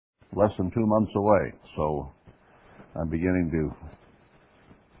less than 2 months away. So I'm beginning to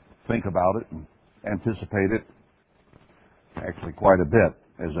think about it and anticipate it, actually quite a bit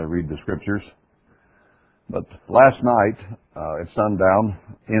as I read the scriptures. But last night at sundown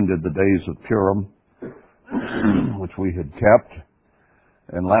ended the days of Purim, which we had kept.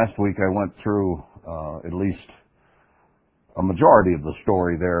 And last week I went through at least a majority of the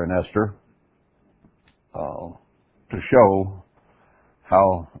story there in Esther to show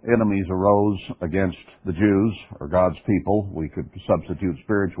how enemies arose against the Jews, or God's people. We could substitute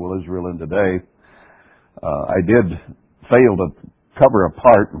spiritual Israel in today. I did fail to cover a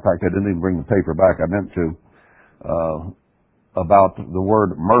part, in fact I didn't even bring the paper back, I meant to, about the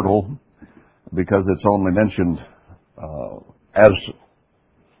word myrtle, because it's only mentioned as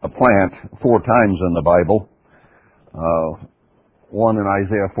a plant 4 times in the Bible. One in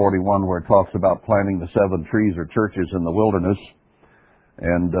Isaiah 41 where it talks about planting the 7 trees or churches in the wilderness,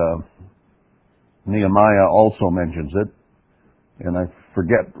 and Nehemiah also mentions it, and I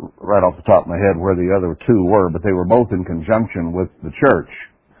forget right off the top of my head where the other 2 were, but they were both in conjunction with the church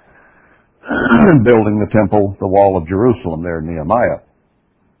building the temple, the wall of Jerusalem there in Nehemiah.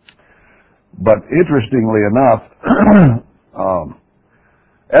 But interestingly enough,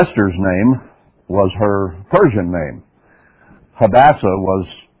 Esther's name was her Persian name. Hadassah was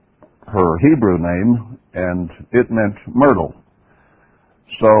her Hebrew name, and it meant myrtle.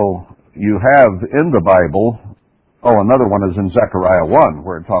 So you have in the Bible, another one is in Zechariah 1,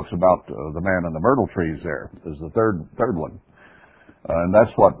 where it talks about the man and the myrtle trees there, is the third one. And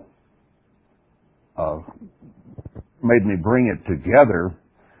that's what made me bring it together,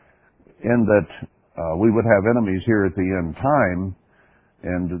 in that we would have enemies here at the end time,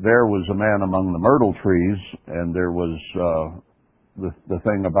 and there was a man among the myrtle trees, and there was the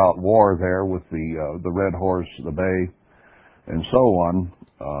thing about war there with the red horse, the bay, and so on,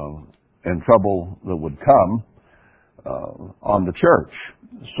 and trouble that would come on the church.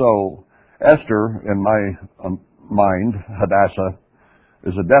 So Esther, in my mind, Hadassah,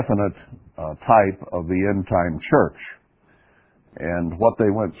 is a definite type of the end-time church. And what they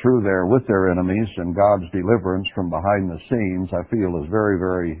went through there with their enemies and God's deliverance from behind the scenes, I feel is very,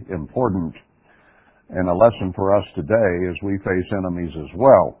 very important, and a lesson for us today as we face enemies as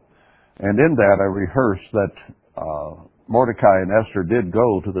well. And in that I rehearsed that Mordecai and Esther did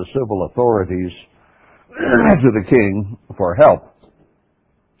go to the civil authorities, to the king, for help.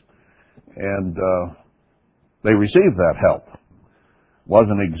 And they received that help.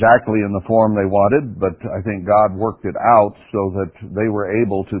 Wasn't exactly in the form they wanted, but I think God worked it out so that they were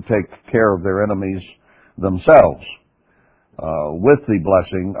able to take care of their enemies themselves with the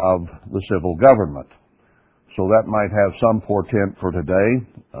blessing of the civil government. So that might have some portent for today.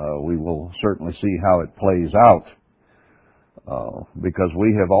 We will certainly see how it plays out, because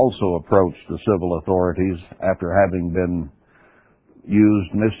we have also approached the civil authorities after having been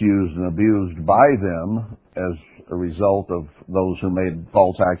used, misused, and abused by them as a result of those who made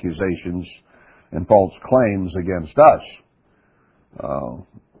false accusations and false claims against us.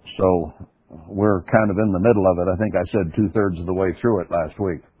 So we're kind of in the middle of it. I think I said 2/3 of the way through it last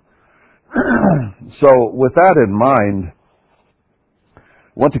week. So with that in mind, I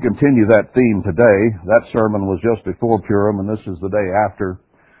want to continue that theme today. That sermon was just before Purim, and this is the day after.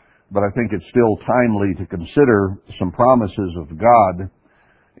 But I think it's still timely to consider some promises of God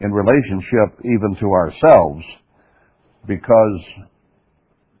in relationship even to ourselves, because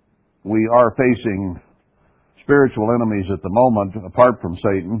we are facing spiritual enemies at the moment, apart from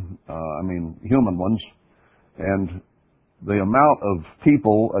Satan, human ones, and the amount of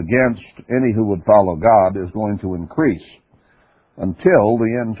people against any who would follow God is going to increase until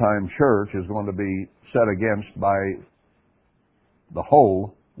the end-time church is going to be set against by the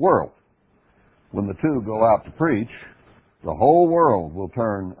whole world. When the 2 go out to preach, the whole world will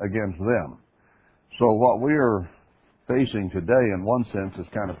turn against them. So what we are facing today, in one sense, is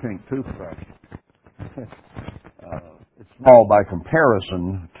kind of pink toothbrush. It's small by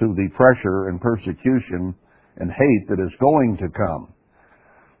comparison to the pressure and persecution and hate that is going to come.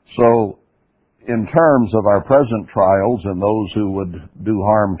 So in terms of our present trials and those who would do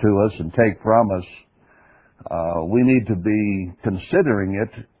harm to us and take from us, we need to be considering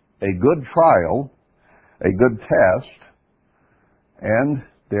it a good trial, a good test, and,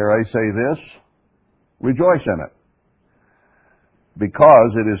 dare I say this, rejoice in it.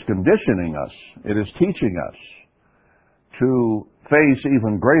 Because it is conditioning us, it is teaching us to face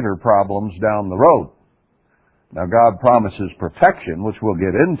even greater problems down the road. Now, God promises protection, which we'll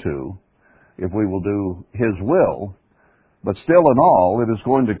get into if we will do His will, but still in all, it is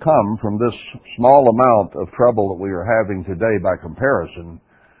going to come from this small amount of trouble that we are having today by comparison,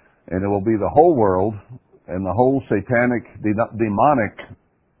 And it will be the whole world and the whole satanic, demonic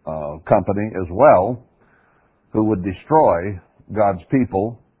company as well, who would destroy God's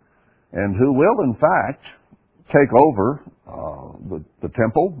people and who will, in fact, take over the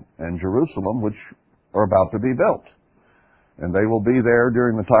temple and Jerusalem, which are about to be built. And they will be there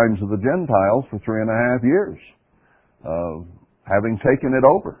during the times of the Gentiles for 3.5 years, having taken it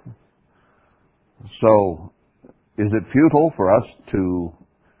over. So, is it futile for us to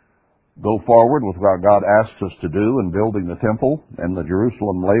go forward with what God asks us to do in building the temple and the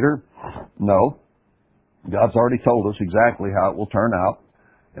Jerusalem later? No. God's already told us exactly how it will turn out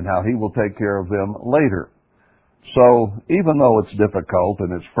and how He will take care of them later. So, even though it's difficult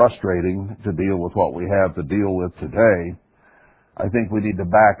and it's frustrating to deal with what we have to deal with today, I think we need to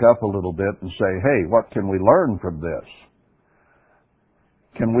back up a little bit and say, hey, what can we learn from this?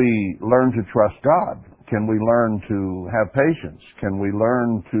 Can we learn to trust God? Can we learn to have patience? Can we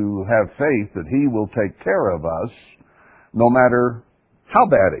learn to have faith that He will take care of us no matter how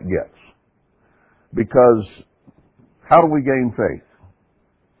bad it gets? Because how do we gain faith?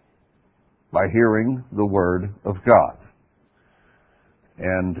 By hearing the Word of God.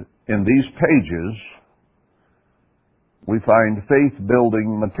 And in these pages, we find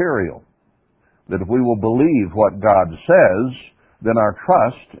faith-building material. That if we will believe what God says, then our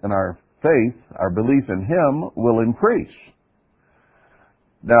trust and our faith, our belief in Him will increase.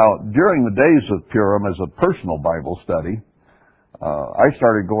 Now, during the days of Purim, as a personal Bible study, I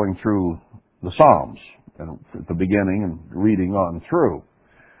started going through the Psalms at the beginning and reading on through.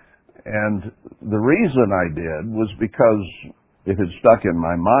 And the reason I did was because it had stuck in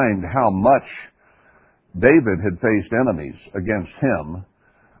my mind how much David had faced enemies against him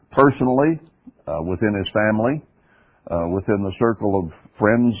personally, within his family, within the circle of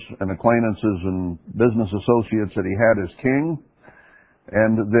friends and acquaintances and business associates that he had as king,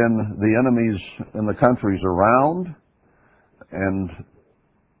 and then the enemies in the countries around, and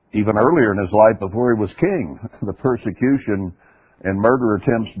even earlier in his life before he was king, the persecution and murder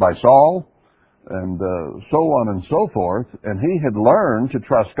attempts by Saul, and so on and so forth, and he had learned to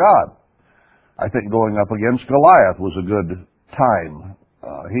trust God. I think going up against Goliath was a good time.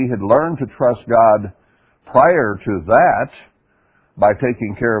 He had learned to trust God prior to that by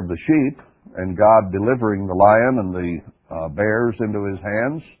taking care of the sheep and God delivering the lion and the bears into his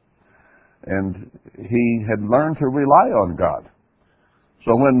hands. And he had learned to rely on God.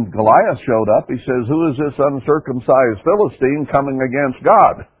 So when Goliath showed up, he says, "Who is this uncircumcised Philistine coming against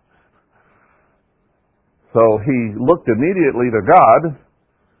God?" So he looked immediately to God,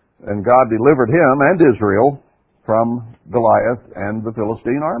 and God delivered him and Israel from Goliath and the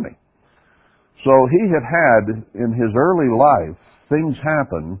Philistine army. So he had in his early life things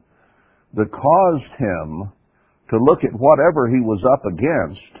happen that caused him to look at whatever he was up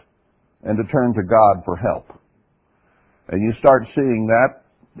against and to turn to God for help. And you start seeing that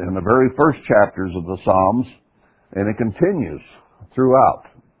in the very first chapters of the Psalms, and it continues throughout,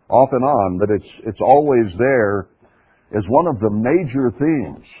 off and on, but it's always there as one of the major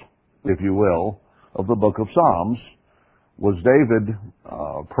themes, if you will, of the book of Psalms, was David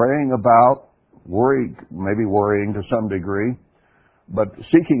praying about, maybe worrying to some degree, but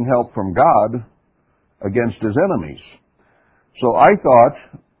seeking help from God against his enemies. So I thought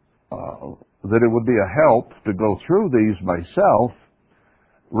that it would be a help to go through these myself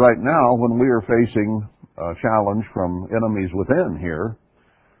right now when we are facing a challenge from enemies within here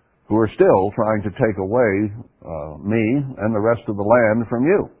who are still trying to take away me and the rest of the land from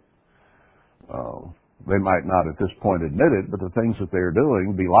you. They might not at this point admit it, but the things that they're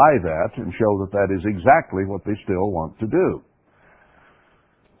doing belie that and show that that is exactly what they still want to do.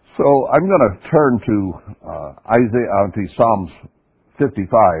 So I'm going to turn to Psalms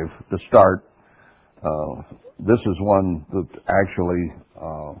 55 to start. This is one that actually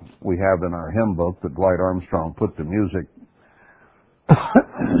we have in our hymn book that Dwight Armstrong put to music.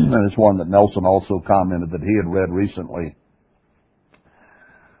 And it's one that Nelson also commented that he had read recently.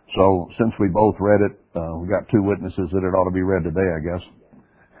 So since we both read it, we got two witnesses that it ought to be read today, I guess.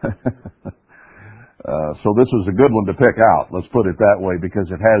 So this is a good one to pick out, let's put it that way,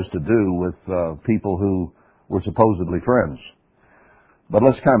 because it has to do with people who were supposedly friends. But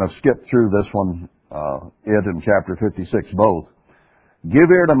let's kind of skip through this one, it and chapter 56 both.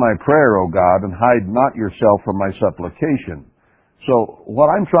 Give ear to my prayer, O God, and hide not yourself from my supplication. So what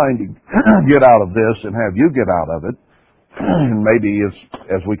I'm trying to get out of this and have you get out of it, and maybe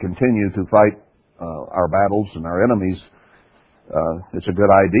as we continue to fight our battles and our enemies, it's a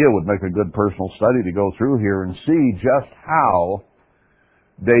good idea, would make a good personal study to go through here and see just how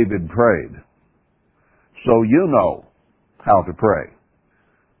David prayed. So you know how to pray.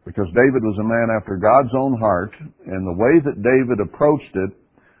 because David was a man after God's own heart, and the way that David approached it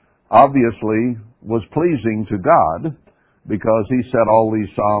obviously was pleasing to God, because he said all these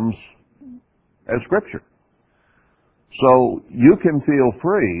Psalms as Scripture. So you can feel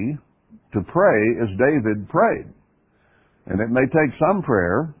free to pray as David prayed. And it may take some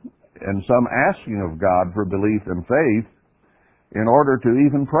prayer and some asking of God for belief and faith in order to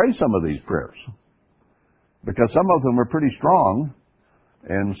even pray some of these prayers. Because some of them are pretty strong,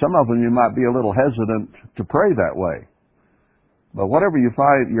 and some of them you might be a little hesitant to pray that way. But whatever you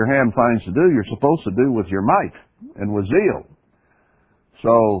find your hand finds to do, you're supposed to do with your might and with zeal.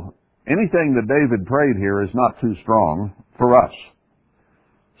 So anything that David prayed here is not too strong for us.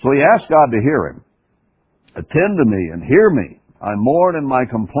 So he asked God to hear him. Attend to me and hear me. I mourn in my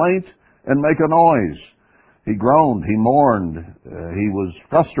complaint and make a noise. He groaned, he mourned, he was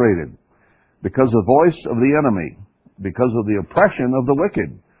frustrated because of the voice of the enemy, because of the oppression of the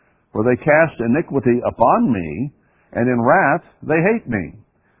wicked. For they cast iniquity upon me, and in wrath they hate me.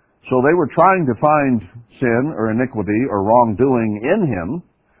 So they were trying to find sin or iniquity or wrongdoing in him,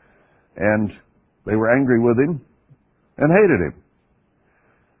 and they were angry with him and hated him.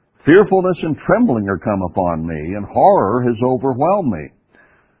 Fearfulness and trembling are come upon me, and horror has overwhelmed me.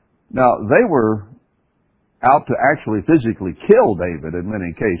 Now, they were out to actually physically kill David in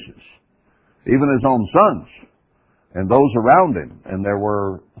many cases, even his own sons and those around him, and there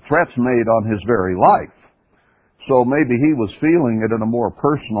were threats made on his very life. So maybe he was feeling it in a more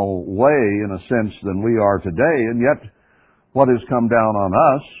personal way, in a sense, than we are today, and yet what has come down on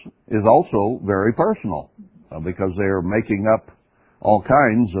us is also very personal, because they are making up all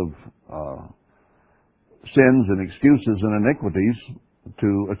kinds of sins and excuses and iniquities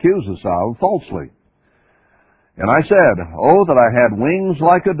to accuse us of falsely. And I said, oh, that I had wings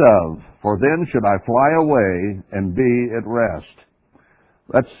like a dove, for then should I fly away and be at rest.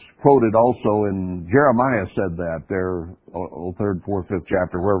 That's quoted also in Jeremiah said that there, 3rd, 4th, 5th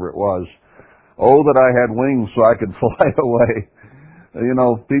chapter, wherever it was. Oh, that I had wings so I could fly away. You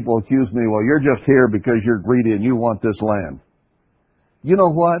know, people accuse me, well, you're just here because you're greedy and you want this land. You know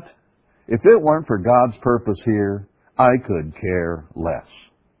what? If it weren't for God's purpose here, I could care less.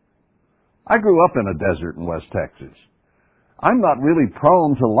 I grew up in a desert in West Texas. I'm not really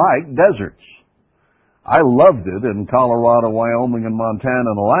prone to like deserts. I loved it in Colorado, Wyoming, and Montana,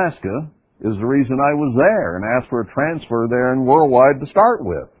 and Alaska is the reason I was there and asked for a transfer there and worldwide to start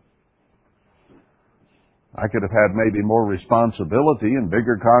with. I could have had maybe more responsibility and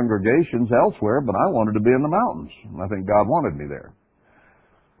bigger congregations elsewhere, but I wanted to be in the mountains. I think God wanted me there.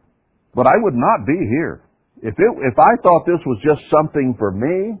 But I would not be here. If I thought this was just something for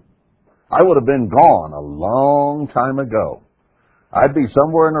me, I would have been gone a long time ago. I'd be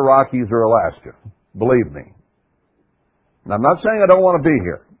somewhere in the Rockies or Alaska. Believe me. And I'm not saying I don't want to be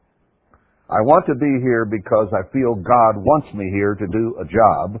here. I want to be here because I feel God wants me here to do a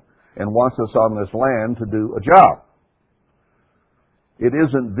job and wants us on this land to do a job. It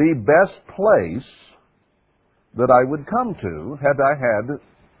isn't the best place that I would come to had I had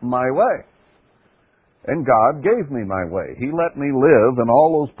my way. And God gave me my way. He let me live in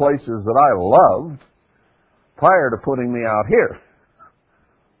all those places that I loved prior to putting me out here.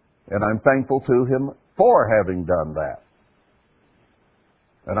 And I'm thankful to Him for having done that.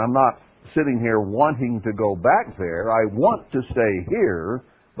 And I'm not sitting here wanting to go back there. I want to stay here,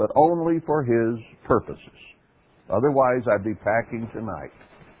 but only for His purposes. Otherwise, I'd be packing tonight.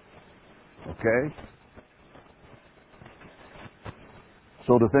 Okay?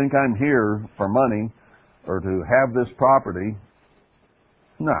 So to think I'm here for money or to have this property,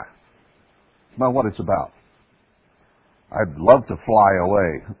 nah. It's not what it's about. I'd love to fly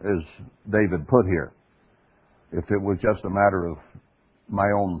away, as David put here, if it was just a matter of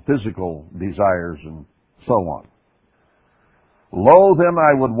my own physical desires and so on. Lo, then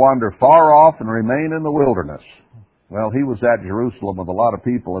I would wander far off and remain in the wilderness. Well, he was at Jerusalem with a lot of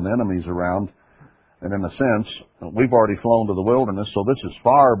people and enemies around, and in a sense, we've already flown to the wilderness, so this is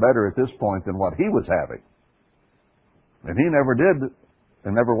far better at this point than what he was having. And he never did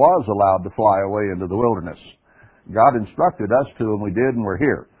and never was allowed to fly away into the wilderness. God instructed us to, and we did, and we're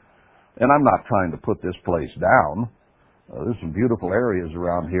here. And I'm not trying to put this place down. There's some beautiful areas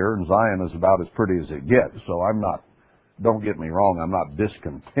around here, and Zion is about as pretty as it gets. So I'm not, don't get me wrong, I'm not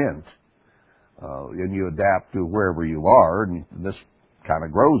discontent. And you adapt to wherever you are, and this kind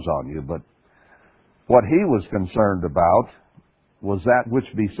of grows on you. But what he was concerned about was that which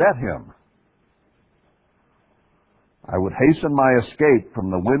beset him. I would hasten my escape from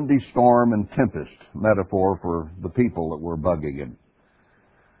the windy storm and tempest, metaphor for the people that were bugging him.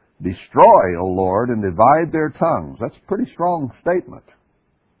 Destroy, O Lord, and divide their tongues. That's a pretty strong statement.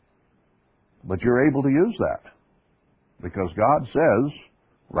 But you're able to use that because God says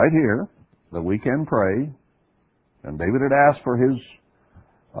right here that we can pray, and David had asked for his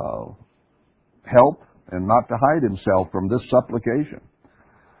help and not to hide himself from this supplication.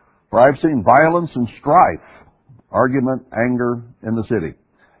 For I've seen violence and strife, argument, anger in the city.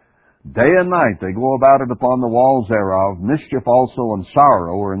 Day and night they go about it upon the walls thereof. Mischief also and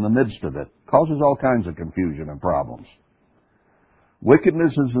sorrow are in the midst of it. Causes all kinds of confusion and problems.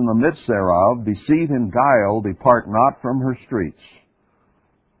 Wickedness is in the midst thereof. Deceit and guile depart not from her streets.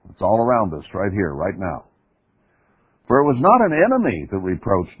 It's all around us right here, right now. For it was not an enemy that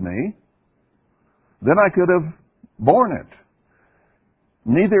reproached me. Then I could have borne it.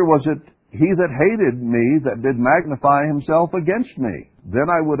 Neither was it he that hated me that did magnify himself against me. Then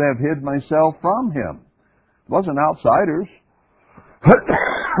I would have hid myself from him. It wasn't outsiders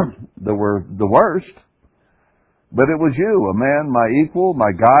that were the worst, but it was you, a man, my equal,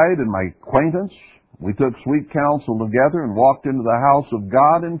 my guide, and my acquaintance. We took sweet counsel together and walked into the house of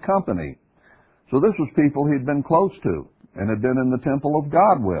God in company. So this was people he'd been close to and had been in the temple of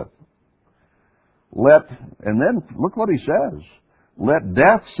God with. And then look what he says. Let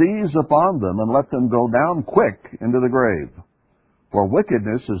death seize upon them, and let them go down quick into the grave. For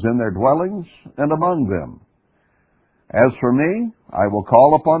wickedness is in their dwellings and among them. As for me, I will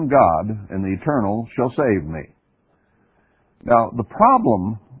call upon God, and the Eternal shall save me. Now, the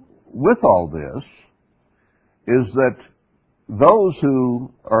problem with all this is that those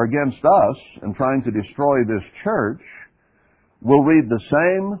who are against us and trying to destroy this church will read the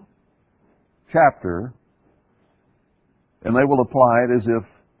same chapter and they will apply it as if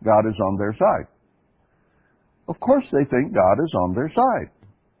God is on their side. Of course they think God is on their side.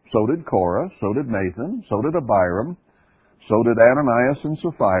 So did Korah, so did Nathan, so did Abiram, so did Ananias and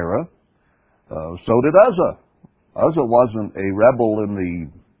Sapphira, so did Uzzah. Uzzah wasn't a rebel in the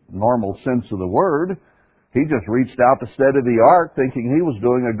normal sense of the word. He just reached out to steady the ark thinking he was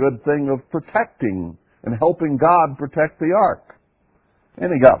doing a good thing of protecting and helping God protect the ark.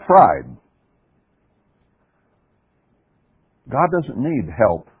 And he got fried. God doesn't need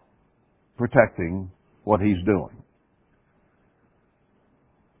help protecting what he's doing.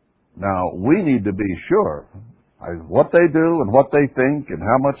 Now, we need to be sure what they do and what they think and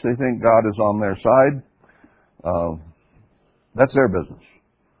how much they think God is on their side, that's their business.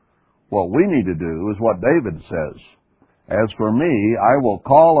 What we need to do is what David says. As for me, I will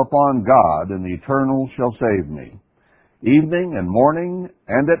call upon God, and the Eternal shall save me. Evening and morning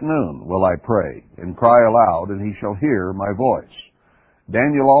and at noon will I pray and cry aloud, and he shall hear my voice.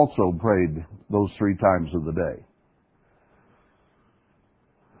 Daniel also prayed those 3 times of the day.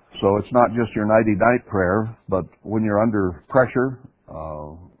 So it's not just your nighty-night prayer, but when you're under pressure,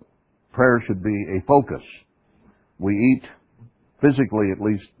 prayer should be a focus. We eat physically at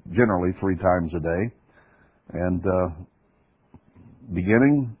least generally 3 times a day. And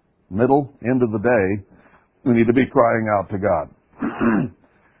beginning, middle, end of the day, we need to be crying out to God.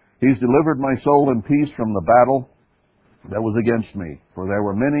 He's delivered my soul in peace from the battle that was against me, for there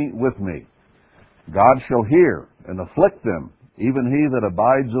were many with me. God shall hear and afflict them, even he that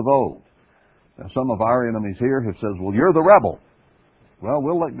abides of old. Now, some of our enemies here have said, well, you're the rebel. Well,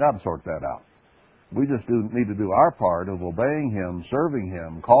 we'll let God sort that out. We just need to do our part of obeying him, serving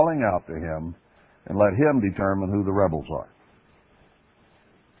him, calling out to him, and let him determine who the rebels are.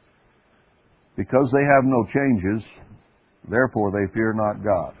 Because they have no changes, therefore they fear not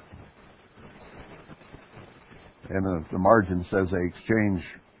God. And the margin says they exchange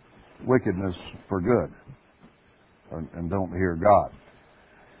wickedness for good and don't hear God.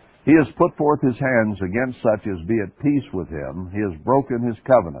 He has put forth his hands against such as be at peace with him. He has broken his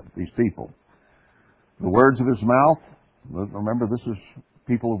covenant, these people. The words of his mouth, remember this is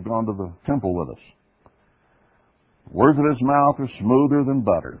people who've gone to the temple with us. Words of his mouth are smoother than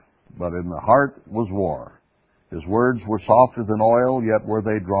butter, but in the heart was war. His words were softer than oil, yet were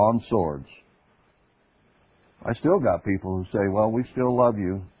they drawn swords. I still got people who say, well, we still love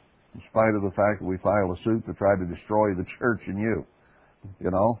you, in spite of the fact that we file a suit to try to destroy the church and you. You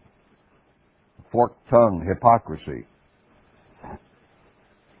know? Forked tongue, hypocrisy.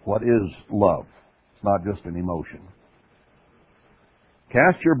 What is love? It's not just an emotion.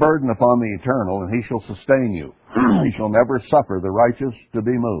 Cast your burden upon the Eternal, and he shall sustain you. He shall never suffer the righteous to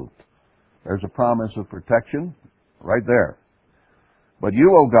be moved. There's a promise of protection right there. But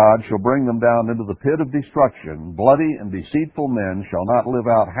you, O God, shall bring them down into the pit of destruction. Bloody and deceitful men shall not live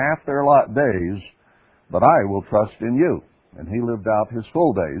out half their days, but I will trust in you. And he lived out his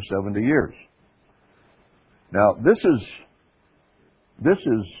full days, 70 years. Now, this is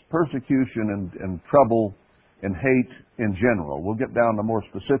persecution and trouble and hate in general. We'll get down to more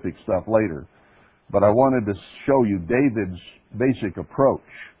specific stuff later. but I wanted to show you David's basic approach,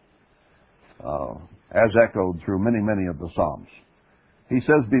 as echoed through many, many of the Psalms. He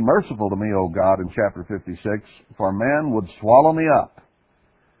says, "Be merciful to me, O God," in chapter 56, "for man would swallow me up.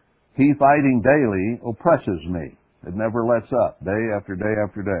 He fighting daily oppresses me." It never lets up, day after day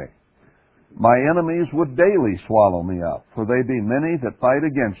after day. "My enemies would daily swallow me up, for they be many that fight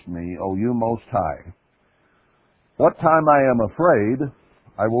against me, O you Most High. What time I am afraid,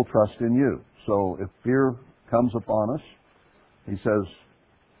 I will trust in you." So if fear comes upon us, he says,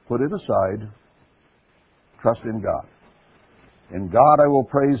 put it aside, trust in God. In God I will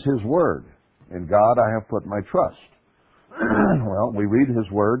praise His Word. In God I have put my trust. Well, we read His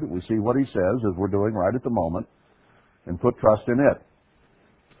Word, we see what He says, as we're doing right at the moment, and put trust in it.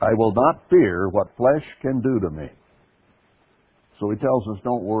 "I will not fear what flesh can do to me." So He tells us,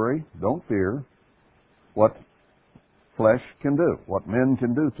 don't worry, don't fear what flesh can do, what men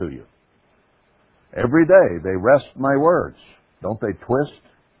can do to you. Every day they wrest my words. Don't they twist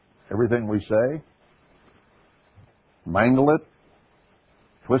everything we say? Mangle it?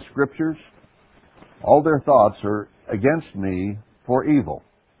 Twist scriptures? All their thoughts are against me for evil.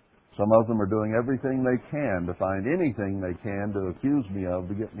 Some of them are doing everything they can to find anything they can to accuse me of,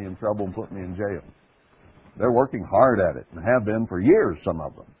 to get me in trouble and put me in jail. They're working hard at it and have been for years, some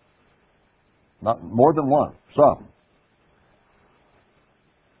of them. Not more than one, some.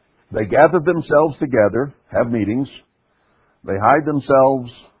 They gather themselves together, have meetings. They hide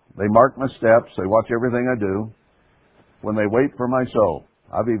themselves. They mark my steps. They watch everything I do. When they wait for my soul.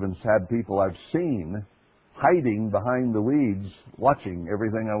 I've even had people I've seen hiding behind the weeds, watching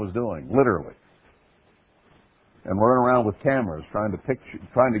everything I was doing, literally. And running around with cameras, trying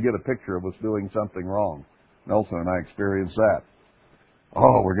to get a picture of us doing something wrong. Nelson and I experienced that.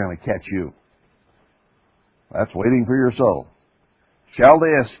 "Oh, we're going to catch you." That's waiting for your soul. "Shall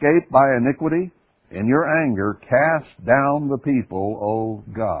they escape by iniquity? In your anger, cast down the people, O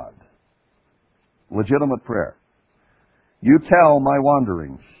God." Legitimate prayer. "You tell my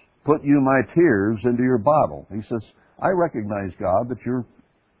wanderings. Put you my tears into your bottle." He says, I recognize, God, that you're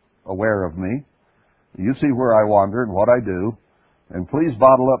aware of me. You see where I wander and what I do, and please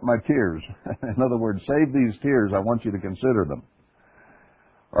bottle up my tears. In other words, save these tears. I want you to consider them.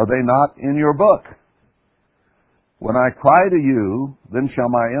 "Are they not in your book? When I cry to you, then shall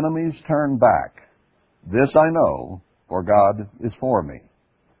my enemies turn back. This I know, for God is for me."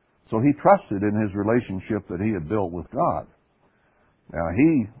 So he trusted in his relationship that he had built with God. Now,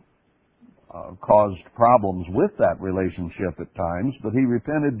 he caused problems with that relationship at times, but he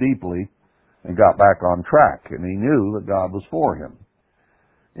repented deeply and got back on track, and he knew that God was for him.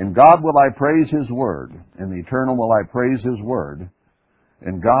 "In God will I praise His Word. In the eternal will I praise His Word.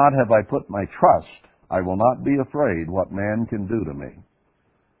 In God have I put my trust. I will not be afraid what man can do to me."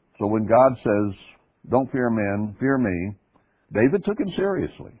 So when God says, don't fear men, fear me, David took him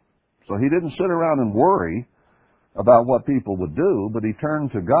seriously. So he didn't sit around and worry about what people would do, but he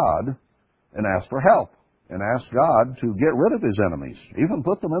turned to God and asked for help, and asked God to get rid of his enemies, even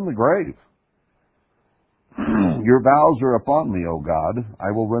put them in the grave. "Your vows are upon me, O God.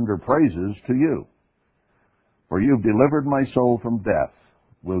 I will render praises to you. For you've delivered my soul from death.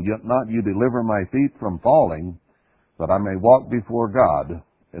 Will yet not you deliver my feet from falling, that I may walk before God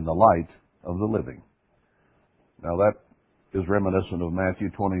in the light of the living?" Now that is reminiscent of Matthew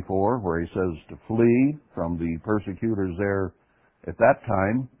 24, where he says to flee from the persecutors there at that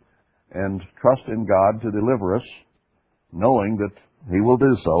time and trust in God to deliver us, knowing that He will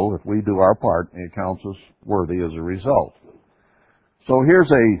do so if we do our part, and He counts us worthy as a result. So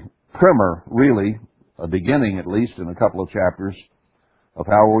here's a primer, really, a beginning at least in a couple of chapters, of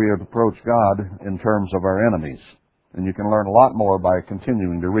how we would approach God in terms of our enemies. And you can learn a lot more by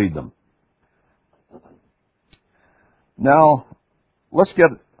continuing to read them. Now, let's get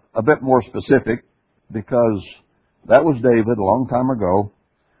a bit more specific, because that was David a long time ago,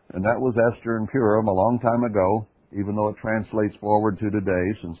 and that was Esther and Purim a long time ago, even though it translates forward to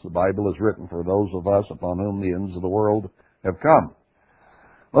today, since the Bible is written for those of us upon whom the ends of the world have come.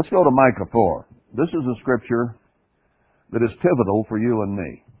 Let's go to Micah 4. This is a scripture that is pivotal for you and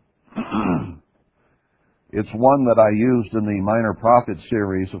me. It's one that I used in the Minor Prophet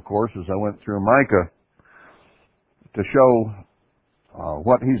series, of course, as I went through Micah, to show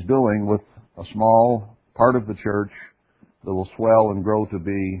what he's doing with a small part of the church that will swell and grow to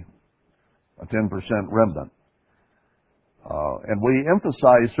be a 10% remnant. And we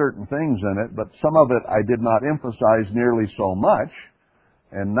emphasize certain things in it, but some of it I did not emphasize nearly so much,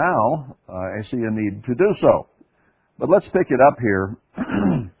 and now I see a need to do so. But let's pick it up here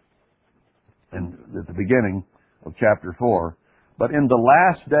at the beginning of chapter 4. But in the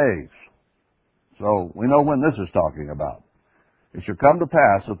last days, So we know when this is talking about. It shall come to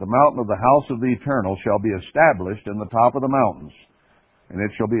pass that the mountain of the house of the Eternal shall be established in the top of the mountains, and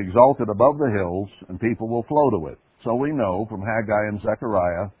it shall be exalted above the hills, and people will flow to it. So we know from Haggai and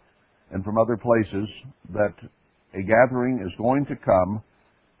Zechariah and from other places that a gathering is going to come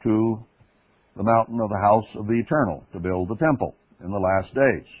to the mountain of the house of the Eternal to build the temple in the last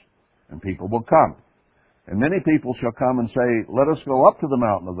days. And people will come. And many people shall come and say, let us go up to the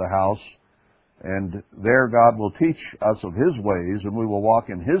mountain of the house, and there God will teach us of His ways, and we will walk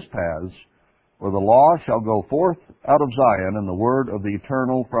in His paths, where the law shall go forth out of Zion, and the word of the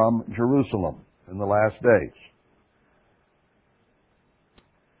Eternal from Jerusalem in the last days.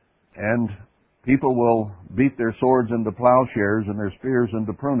 And people will beat their swords into plowshares and their spears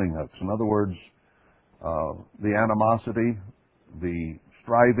into pruning hooks. In other words, the animosity, the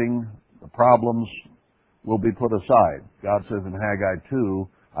striving, the problems will be put aside. God says in Haggai 2,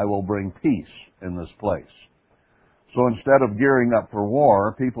 I will bring peace in this place. So instead of gearing up for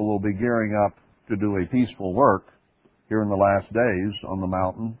war, people will be gearing up to do a peaceful work here in the last days on the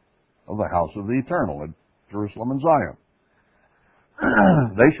mountain of the house of the Eternal at Jerusalem and Zion.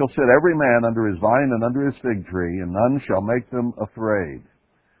 They shall sit every man under his vine and under his fig tree, and none shall make them afraid.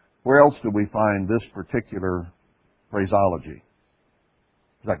 Where else do we find this particular phraseology?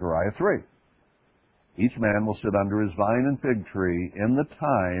 Zechariah 3. Each man will sit under his vine and fig tree in the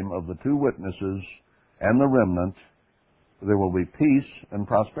time of the two witnesses and the remnant. There will be peace and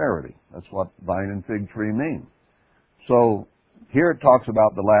prosperity. That's what vine and fig tree mean. So here it talks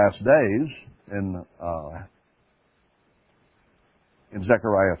about the last days. In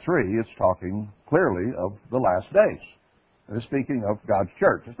Zechariah 3, it's talking clearly of the last days. It's speaking of God's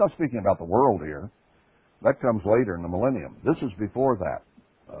church. It's not speaking about the world here. That comes later in the millennium. This is before that.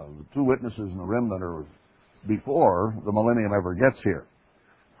 The two witnesses and the remnant are before the millennium ever gets here.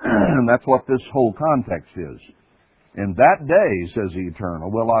 And that's what this whole context is. In that day, says the Eternal,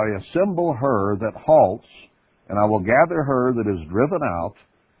 will I assemble her that halts, and I will gather her that is driven out,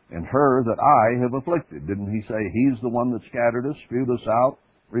 and her that I have afflicted. Didn't he say He's the one that scattered us, spewed us out?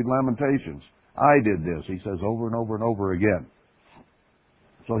 Read Lamentations. I did this, he says over and over and over again.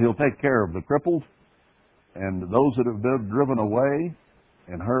 So He'll take care of the crippled and those that have been driven away,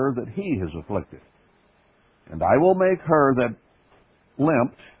 and her that He has afflicted. And I will make her that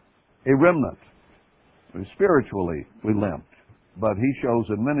limped a remnant. Spiritually, we limped. But He shows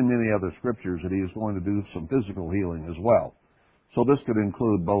in many, many other scriptures that He is going to do some physical healing as well. So this could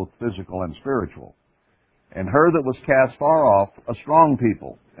include both physical and spiritual. And her that was cast far off, a strong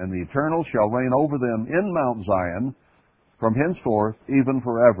people, and the Eternal shall reign over them in Mount Zion from henceforth, even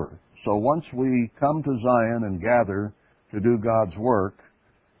forever. So once we come to Zion and gather to do God's work,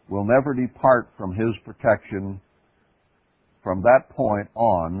 we'll never depart from His protection from that point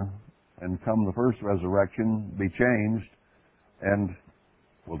on, and come the first resurrection, be changed, and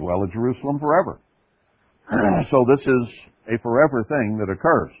we'll dwell at Jerusalem forever. So this is a forever thing that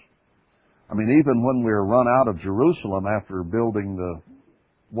occurs. I mean, even when we're run out of Jerusalem after building the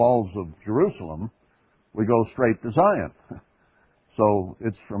walls of Jerusalem, we go straight to Zion. So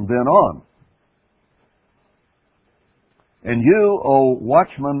it's from then on. And you, O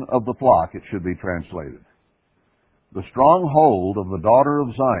watchman of the flock, it should be translated, the stronghold of the daughter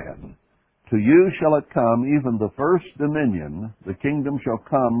of Zion, to you shall it come, even the first dominion, the kingdom shall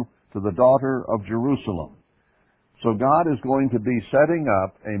come to the daughter of Jerusalem. So God is going to be setting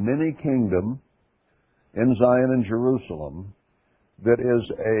up a mini kingdom in Zion and Jerusalem that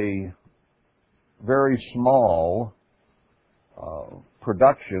is a very small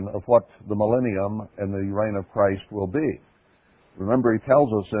production of what the millennium and the reign of Christ will be. Remember, He tells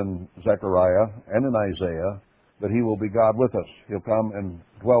us in Zechariah and in Isaiah that He will be God with us. He'll come and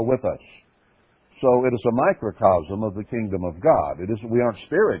dwell with us. So it is a microcosm of the kingdom of God. We aren't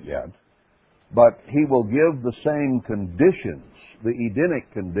spirit yet, but He will give the same conditions, the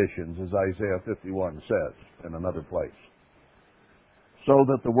Edenic conditions, as Isaiah 51 says in another place, so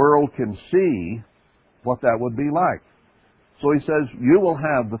that the world can see what that would be like. So He says, you will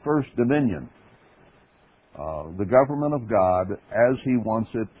have the first dominion, the government of God as He wants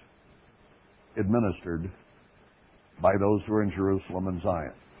it administered by those who are in Jerusalem and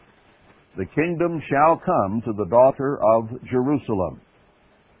Zion. The kingdom shall come to the daughter of Jerusalem.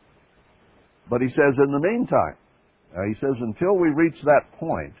 But He says, in the meantime, He says, until we reach that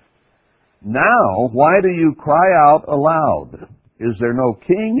point, now, why do you cry out aloud? Is there no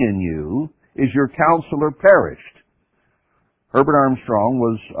king in you? Is your counselor perished? Herbert Armstrong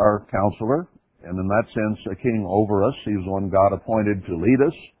was our counselor, and in that sense, a king over us. He was one God appointed to lead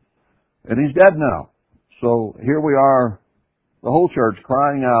us, and he's dead now. So here we are, the whole church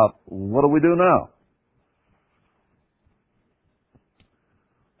crying out, what do we do now?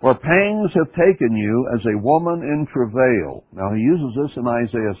 For pangs have taken you as a woman in travail. Now he uses this in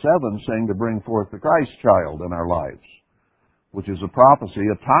Isaiah 7, saying to bring forth the Christ child in our lives, which is a prophecy,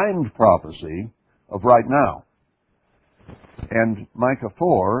 a timed prophecy of right now. And Micah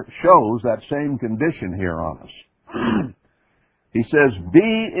 4 shows that same condition here on us. He says, be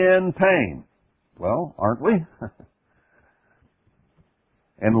in pain. Well, aren't we?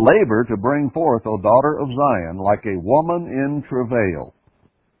 And labor to bring forth, O daughter of Zion, like a woman in travail.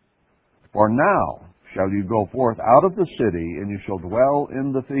 For now shall you go forth out of the city, and you shall dwell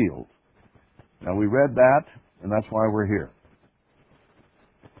in the field. Now we read that, and that's why we're here.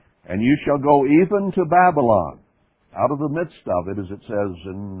 And you shall go even to Babylon, out of the midst of it, as it says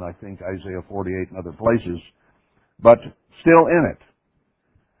in, I think, Isaiah 48 and other places, but still in it.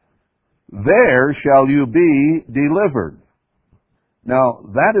 There shall you be delivered. Now,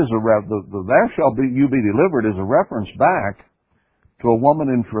 that is there shall be you be delivered is a reference back to a woman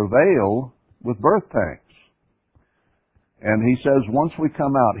in travail with birth pangs. And he says once we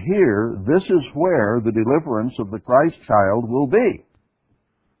come out here, this is where the deliverance of the Christ child will be,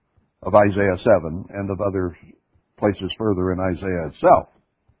 of Isaiah 7 and of other places further in Isaiah itself.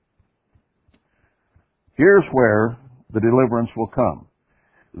 Here's where the deliverance will come.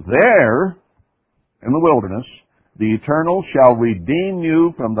 There, in the wilderness, the Eternal shall redeem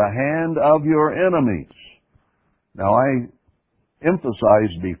you from the hand of your enemies. Now, I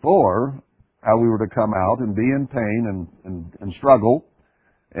emphasized before how we were to come out and be in pain and struggle,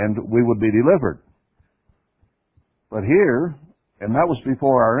 and we would be delivered. But here, and that was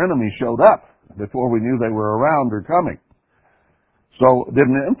before our enemies showed up, before we knew they were around or coming. So,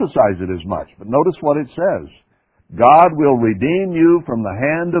 didn't emphasize it as much. But notice what it says. God will redeem you from the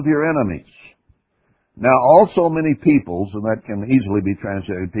hand of your enemies. Now, also many peoples, and that can easily be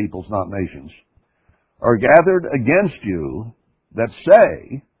translated peoples, not nations, are gathered against you that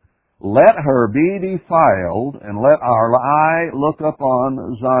say, let her be defiled, and let our eye look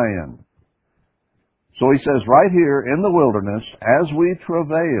upon Zion. So he says right here in the wilderness, as we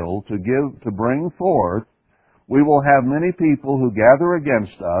travail to bring forth, we will have many people who gather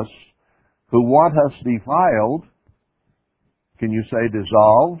against us, who want us defiled. Can you say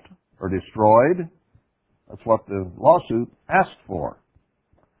dissolved or destroyed? That's what the lawsuit asked for.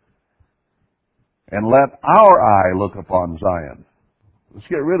 And let our eye look upon Zion. Let's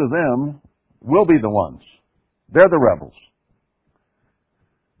get rid of them. We'll be the ones. They're the rebels.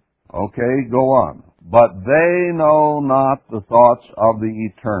 Okay, go on. But they know not the thoughts of the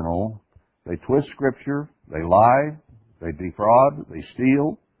Eternal. They twist Scripture. They lie. They defraud. They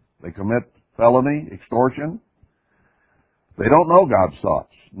steal. They commit felony, extortion. They don't know God's thoughts.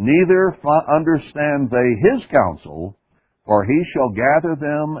 Neither understand they His counsel, for He shall gather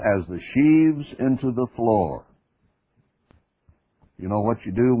them as the sheaves into the floor. You know what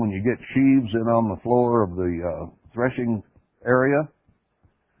you do when you get sheaves in on the floor of the threshing area?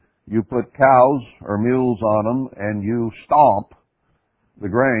 You put cows or mules on them and you stomp the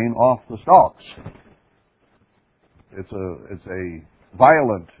grain off the stalks. It's a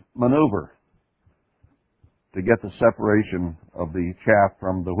violent maneuver to get the separation of the chaff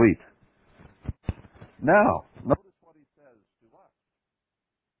from the wheat. Now, notice what he says to us.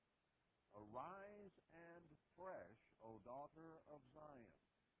 Arise and thresh, O daughter of Zion.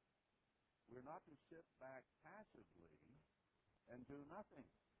 We're not to sit back passively and do nothing.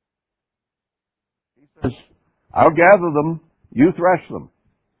 He says, I'll gather them, you thresh them.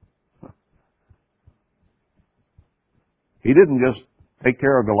 He didn't just take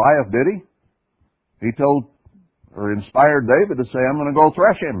care of Goliath, did he? He told or inspired David to say, I'm going to go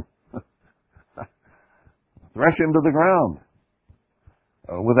thresh him. Thresh him to the ground.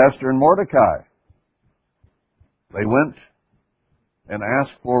 With Esther and Mordecai. They went and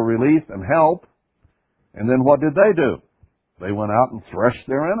asked for relief and help, and then what did they do? They went out and threshed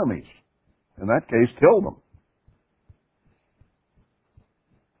their enemies. In that case, killed them.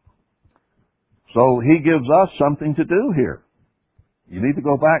 So he gives us something to do here. You need to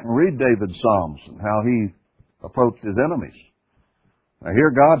go back and read David's Psalms and how he approached his enemies. Now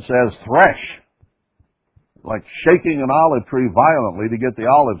here God says, thresh, like shaking an olive tree violently to get the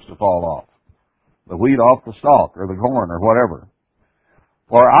olives to fall off, the wheat off the stalk, or the corn, or whatever.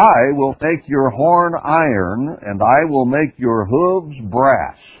 For I will make your horn iron, and I will make your hooves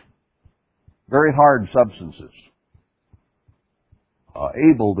brass. Very hard substances.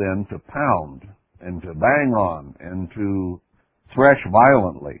 Able then to pound and to bang on and to thresh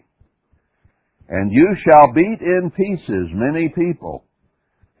violently. And you shall beat in pieces many people,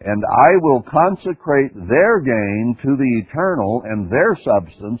 and I will consecrate their gain to the Eternal and their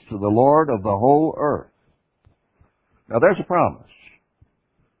substance to the Lord of the whole earth. Now there's a promise.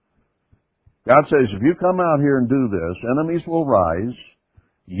 God says, if you come out here and do this, enemies will rise.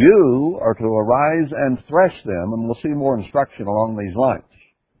 You are to arise and thresh them, and we'll see more instruction along these lines.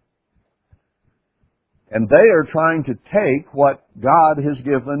 And they are trying to take what God has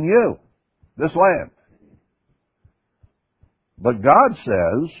given you, this land. But God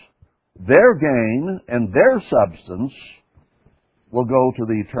says their gain and their substance will go to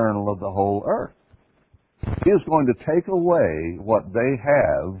the eternal of the whole earth. He is going to take away what they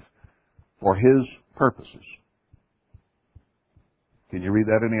have for His purposes. Can you read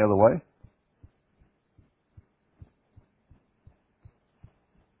that any other way?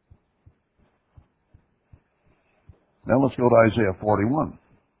 Now let's go to Isaiah 41.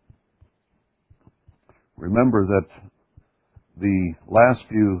 Remember that the last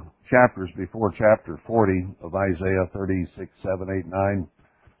few chapters before chapter 40 of Isaiah 36, 7, 8, 9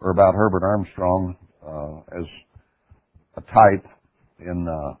 are about Herbert Armstrong as a type in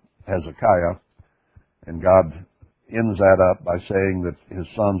Hezekiah. And God ends that up by saying that his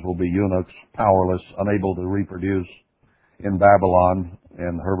sons will be eunuchs, powerless, unable to reproduce in Babylon.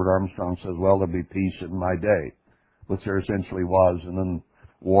 And Herbert Armstrong says, well, there'll be peace in my day, which there essentially was. And then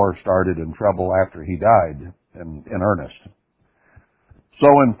war started and trouble after he died in earnest. So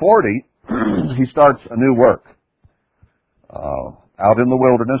in 40, he starts a new work out in the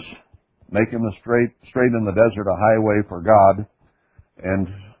wilderness, making the straight in the desert a highway for God, and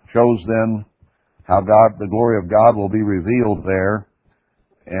shows then how the glory of God will be revealed there.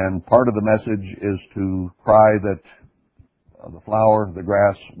 And part of the message is to cry that the flower, the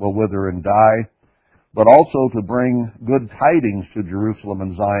grass will wither and die, but also to bring good tidings to Jerusalem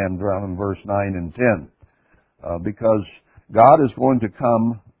and Zion, down in verse 9 and 10, because God is going to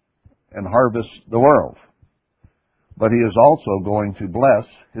come and harvest the world, but He is also going to bless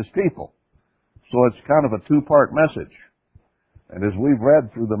His people. So it's kind of a two-part message. And as we've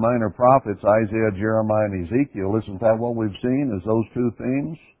read through the minor prophets, Isaiah, Jeremiah, and Ezekiel, isn't that what we've seen is those two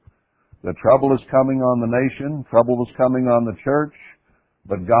themes? The trouble is coming on the nation, trouble was coming on the church,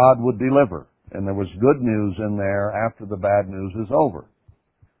 but God would deliver. And there was good news in there after the bad news is over.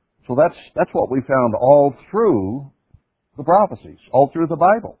 So that's what we found all through the prophecies, all through the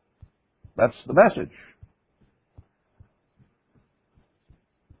Bible. That's the message.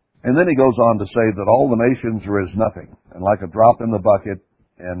 And then he goes on to say that all the nations are as nothing, and like a drop in the bucket,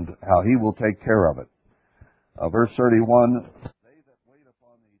 and how He will take care of it. Verse 31, they that wait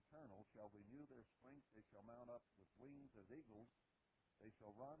upon the eternal shall renew their strength, they shall mount up with wings as eagles, they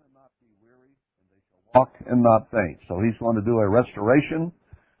shall run and not be weary, and they shall walk and not faint. So He's going to do a restoration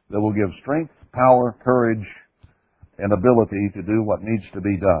that will give strength, power, courage, and ability to do what needs to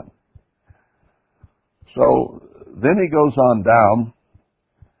be done. So then he goes on down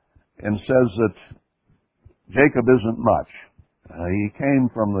and says that Jacob isn't much. He came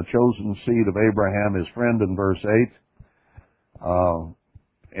from the chosen seed of Abraham, his friend, in verse 8.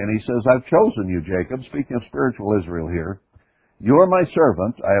 And he says, I've chosen you, Jacob, speaking of spiritual Israel here. You are my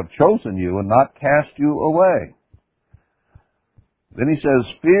servant. I have chosen you and not cast you away. Then he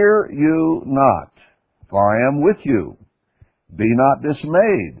says, fear you not, for I am with you. Be not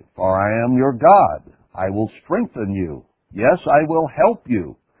dismayed, for I am your God. I will strengthen you. Yes, I will help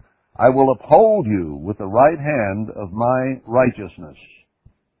you. I will uphold you with the right hand of my righteousness.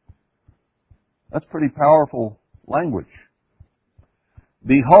 That's pretty powerful language.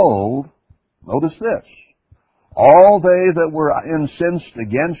 Behold, notice this, all they that were incensed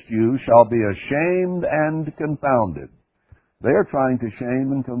against you shall be ashamed and confounded. They are trying to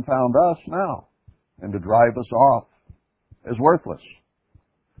shame and confound us now and to drive us off as worthless.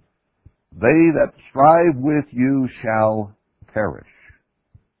 They that strive with you shall perish.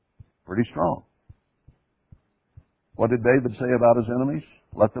 Pretty strong. What did David say about his enemies?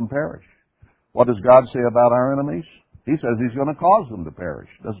 Let them perish. What does God say about our enemies? He says He's going to cause them to perish.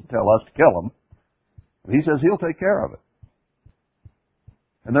 He doesn't tell us to kill them. He says He'll take care of it.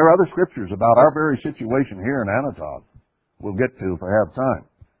 And there are other scriptures about our very situation here in Anatog we'll get to if I have time,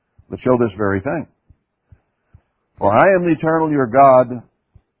 that show this very thing. For I am the eternal your God,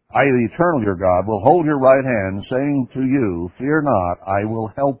 I, the eternal your God, will hold your right hand, saying to you, fear not, I will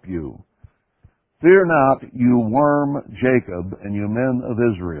help you. Fear not, you worm Jacob, and you men of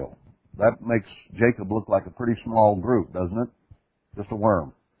Israel. That makes Jacob look like a pretty small group, doesn't it? Just a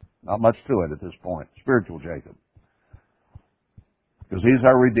worm. Not much to it at this point. Spiritual Jacob. Because He's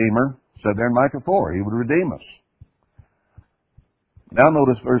our Redeemer. Said there in Micah 4, He would redeem us. Now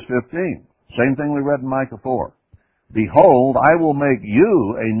notice verse 15. Same thing we read in Micah 4. Behold, I will make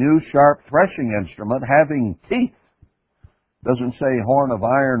you a new sharp threshing instrument having teeth. Doesn't say horn of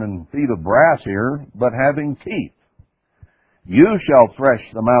iron and feet of brass here, but having teeth. You shall thresh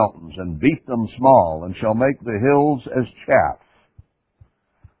the mountains and beat them small, and shall make the hills as chaff.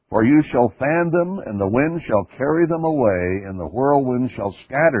 For you shall fan them, and the wind shall carry them away, and the whirlwind shall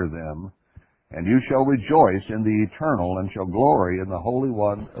scatter them, and you shall rejoice in the Eternal, and shall glory in the Holy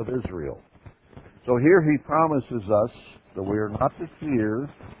One of Israel. So here he promises us that we are not to fear.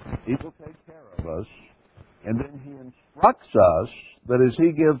 He will take care of us. And then he instructs us that as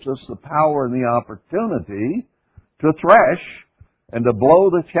he gives us the power and the opportunity to thresh and to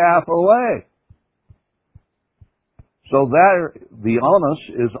blow the chaff away. So that the onus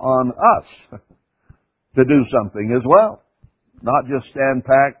is on us to do something as well. Not just stand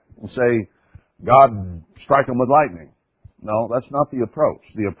back and say, God, strike them with lightning. No, that's not the approach.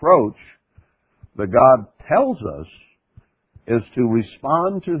 The approach that God tells us is to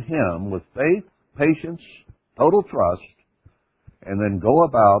respond to him with faith, patience, total trust, and then go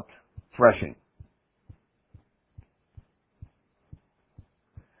about threshing.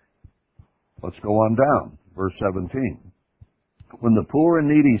 Let's go on down. Verse 17. When the poor and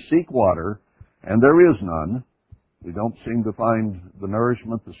needy seek water, and there is none, we don't seem to find the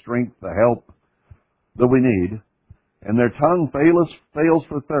nourishment, the strength, the help that we need, and their tongue fails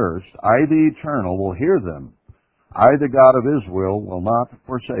for thirst, I, the Eternal, will hear them. I, the God of Israel, will not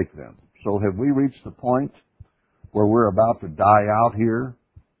forsake them. So have we reached the point where we're about to die out here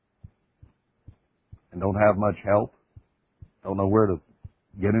and don't have much help? Don't know where to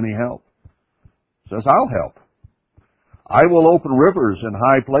get any help? Says, I'll help. I will open rivers in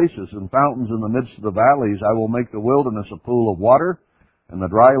high places and fountains in the midst of the valleys. I will make the wilderness a pool of water and the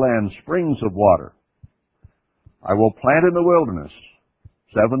dry land springs of water. I will plant in the wilderness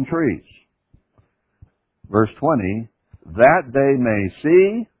 7 trees. Verse 20, that they may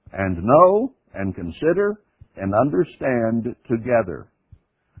see and know and consider and understand together.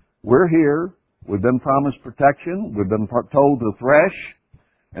 We're here. We've been promised protection. We've been told to thresh.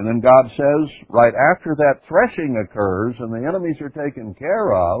 And then God says, right after that threshing occurs and the enemies are taken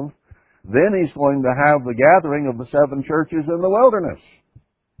care of, then he's going to have the gathering of the 7 churches in the wilderness.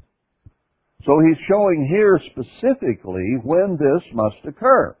 So he's showing here specifically when this must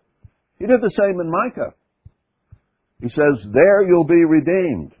occur. He did the same in Micah. He says, there you'll be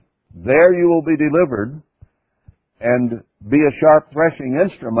redeemed. There you will be delivered and be a sharp threshing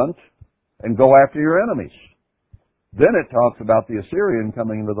instrument and go after your enemies. Then it talks about the Assyrian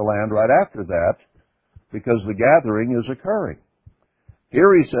coming into the land right after that because the gathering is occurring.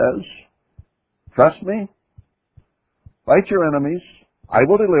 Here he says, trust me, fight your enemies, I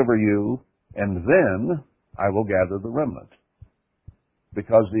will deliver you, and then I will gather the remnant.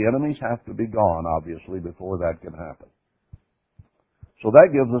 Because the enemies have to be gone, obviously, before that can happen. So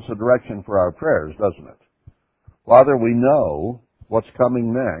that gives us a direction for our prayers, doesn't it? Father, we know what's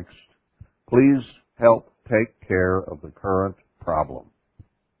coming next. Please help take care of the current problem.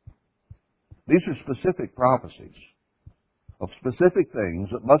 These are specific prophecies of specific things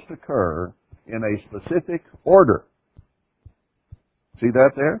that must occur in a specific order. See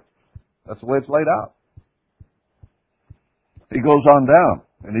that there? That's the way it's laid out. He goes on down,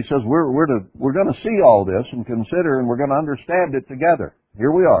 and he says we're going to see all this and consider, and we're going to understand it together.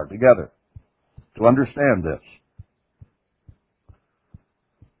 Here we are, together, to understand this.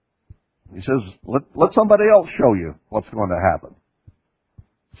 He says, let somebody else show you what's going to happen.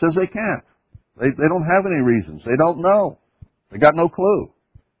 He says they can't. They don't have any reasons. They don't know. They got no clue.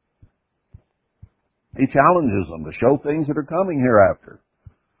 He challenges them to show things that are coming hereafter.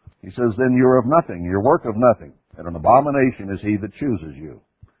 He says, then you're of nothing, your work of nothing, and an abomination is he that chooses you.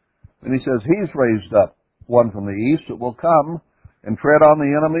 And he says, he's raised up one from the east that will come and tread on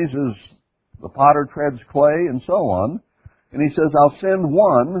the enemies as the potter treads clay, and so on. And he says, I'll send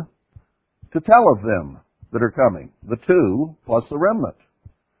one to tell of them that are coming, the 2 plus the remnant.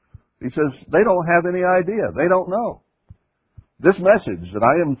 He says, they don't have any idea. They don't know. This message that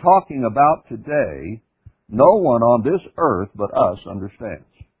I am talking about today, no one on this earth but us understands.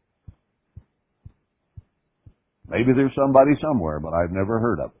 Maybe there's somebody somewhere, but I've never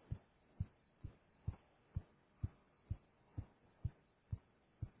heard of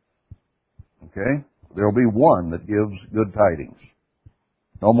it. Okay? There'll be one that gives good tidings.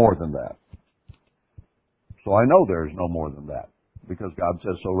 No more than that. So I know there's no more than that, because God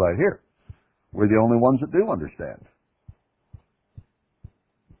says so right here. We're the only ones that do understand.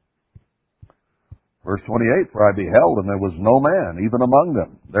 Verse 28, for I beheld, and there was no man, even among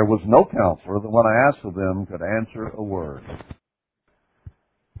them. There was no counselor that when I asked of them could answer a word.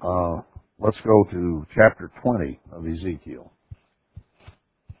 Let's go to chapter 20 of Ezekiel.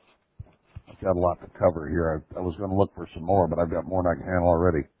 I've got a lot to cover here. I was going to look for some more, but I've got more than I can handle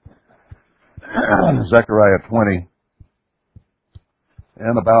already. Zechariah 20.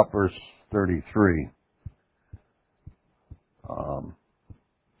 and about verse 33.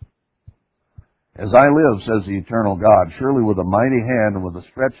 As I live, says the eternal God, surely with a mighty hand and with a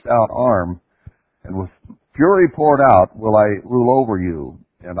stretched out arm and with fury poured out will I rule over you,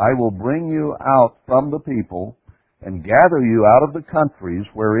 and I will bring you out from the people and gather you out of the countries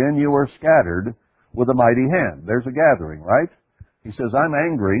wherein you are scattered with a mighty hand. There's a gathering, right? He says, I'm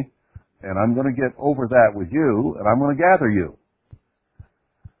angry, and I'm going to get over that with you, and I'm going to gather you.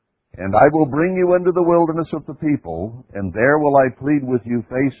 And I will bring you into the wilderness of the people, and there will I plead with you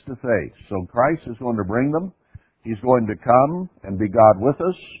face to face. So Christ is going to bring them. He's going to come and be God with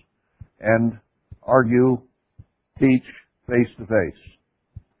us and argue, teach face to face.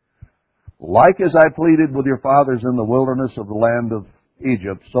 Like as I pleaded with your fathers in the wilderness of the land of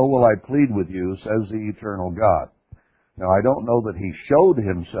Egypt, so will I plead with you, says the eternal God. Now, I don't know that he showed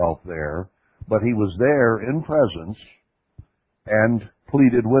himself there, but he was there in presence and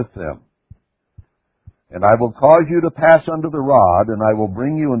pleaded with them. And I will cause you to pass under the rod, and I will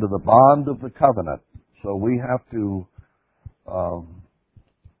bring you into the bond of the covenant. So we have to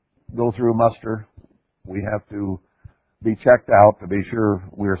go through muster. We have to be checked out to be sure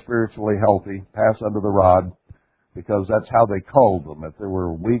we are spiritually healthy, pass under the rod, because that's how they culled them. If they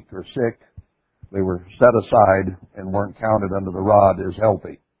were weak or sick, they were set aside and weren't counted under the rod as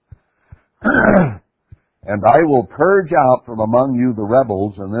healthy. And I will purge out from among you the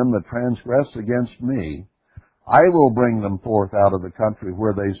rebels and them that transgress against me. I will bring them forth out of the country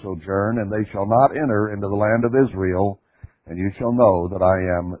where they sojourn, and they shall not enter into the land of Israel, and you shall know that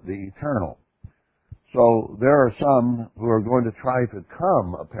I am the Eternal. So there are some who are going to try to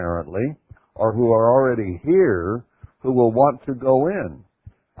come, apparently, or who are already here, who will want to go in.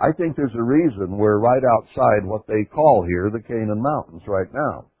 I think there's a reason we're right outside what they call here the Canaan Mountains right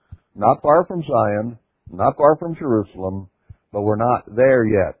now. Not far from Zion, not far from Jerusalem, but we're not there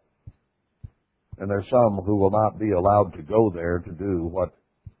yet. And there's some who will not be allowed to go there to do what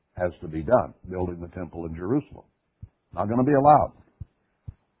has to be done, building the temple in Jerusalem. Not going to be allowed.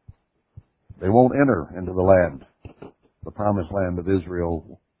 They won't enter into the land, the promised land of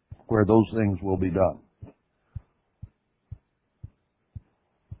Israel, where those things will be done.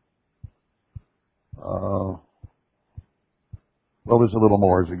 Well, there's a little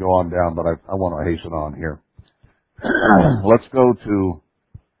more as we go on down, but I want to hasten on here. Let's go to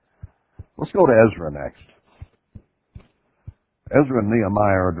Ezra next. Ezra and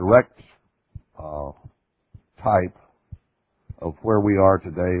Nehemiah are a direct type of where we are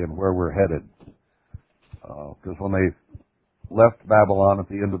today and where we're headed. Because when they left Babylon at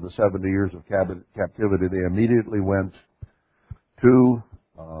the end of the 70 years of captivity, they immediately went to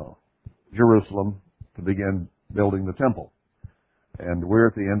Jerusalem to begin building the temple. And we're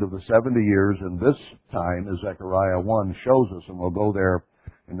at the end of the 70 years, and this time, as Zechariah 1 shows us, and we'll go there,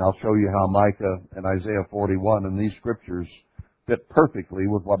 and I'll show you how Micah and Isaiah 41 and these scriptures fit perfectly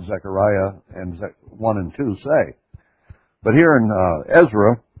with what Zechariah and 1 and 2 say. But here in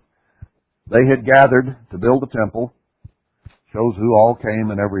Ezra, they had gathered to build the temple. Shows who all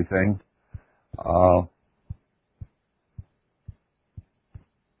came and everything.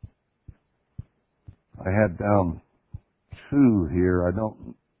 I had down 2 here. I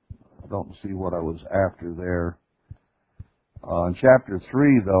don't see what I was after there. In chapter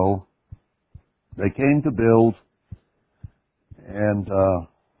 3, though, they came to build, and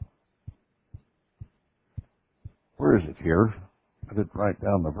where is it here? I didn't write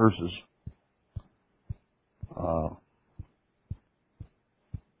down the verses.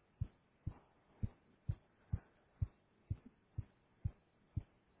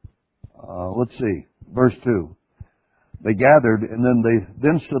 Let's see, verse 2. They gathered, and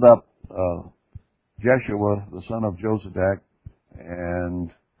then stood up Jeshua, the son of Josadak,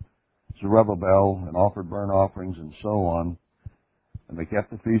 and Zerubbabel, and offered burnt offerings, and so on. And they kept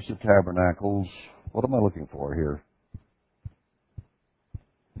the Feast of Tabernacles. What am I looking for here?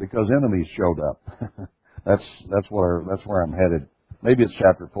 Because enemies showed up. That's where I'm headed. Maybe it's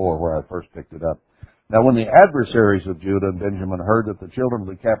chapter 4 where I first picked it up. Now, when the adversaries of Judah and Benjamin heard that the children of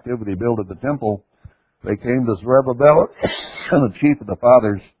the captivity builded the temple, they came to Zerubbabel and the chief of the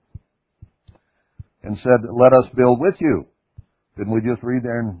fathers and said, "Let us build with you." Didn't we just read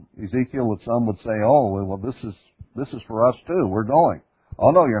there in Ezekiel that some would say, "Oh, well, this is for us too. We're going."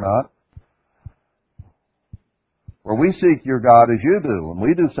 Oh, no, you're not. For we seek your God as you do, and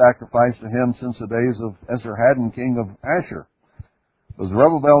we do sacrifice to him since the days of Esarhaddon, king of Ashur. But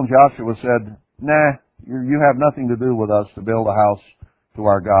Zerubbabel and Joshua said, "Nah, you have nothing to do with us to build a house to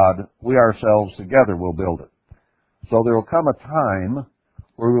our God. We ourselves together will build it." So there will come a time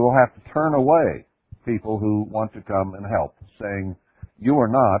where we will have to turn away people who want to come and help, saying, you are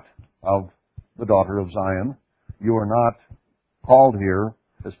not of the daughter of Zion. You are not called here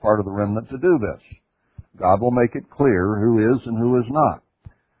as part of the remnant to do this. God will make it clear who is and who is not.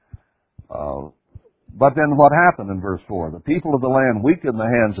 But then what happened in verse 4? The people of the land weakened the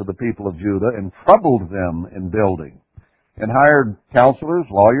hands of the people of Judah and troubled them in building, and hired counselors,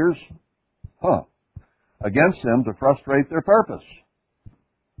 lawyers, against them to frustrate their purpose.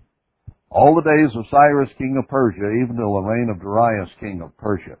 All the days of Cyrus, king of Persia, even till the reign of Darius, king of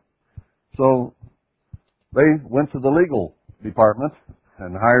Persia. So they went to the legal department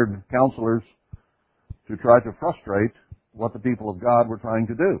and hired counselors to try to frustrate what the people of God were trying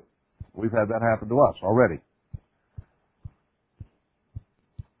to do. We've had that happen to us already.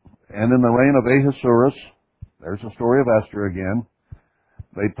 And in the reign of Ahasuerus, there's the story of Esther again.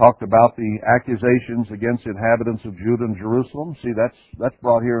 They talked about the accusations against inhabitants of Judah and Jerusalem. See, that's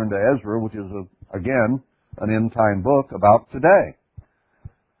brought here into Ezra, which is, again, an end-time book about today.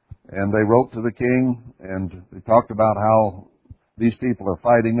 And they wrote to the king, and they talked about how these people are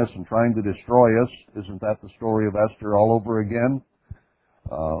fighting us and trying to destroy us. Isn't that the story of Esther all over again?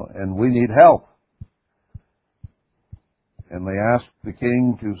 And we need help. And they asked the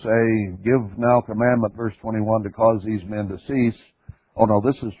king to say, give now commandment, verse 21, to cause these men to cease. Oh no,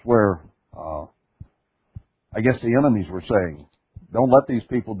 this is where, I guess the enemies were saying, don't let these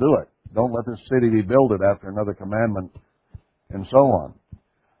people do it. Don't let this city be builded after another commandment, and so on.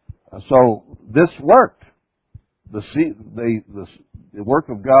 So this worked. The work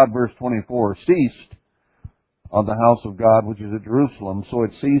of God, verse 24, ceased on the house of God, which is at Jerusalem. So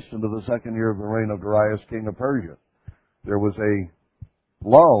it ceased into the second year of the reign of Darius, king of Persia. There was a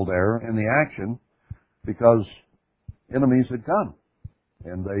lull there in the action because enemies had come,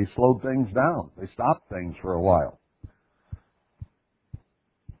 and they slowed things down. They stopped things for a while.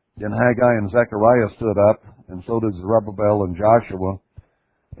 Then Haggai and Zechariah stood up, and so did Zerubbabel and Joshua,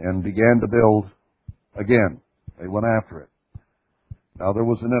 and began to build again. They went after it. Now there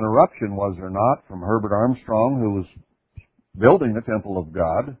was an interruption, was there not, from Herbert Armstrong, who was building the temple of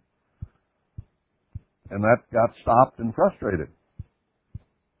God, and that got stopped and frustrated.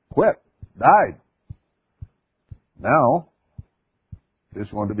 Quit. Died. Now, it's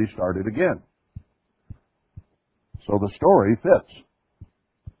going to be started again. So the story fits.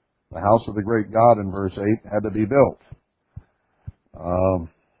 The house of the great God in verse 8 had to be built.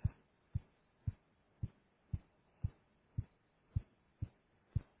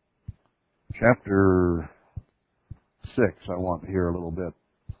 Chapter 6, I want to hear a little bit.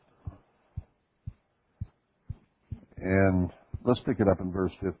 And let's pick it up in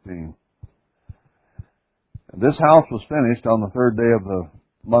verse 15. This house was finished on the third day of the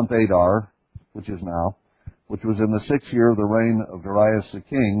month Adar, which is now, which was in the 6th year of the reign of Darius the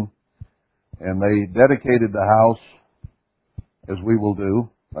king. And they dedicated the house, as we will do.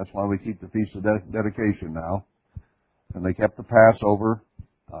 That's why we keep the Feast of Dedication now. And they kept the Passover.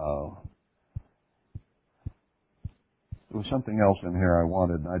 There was something else in here I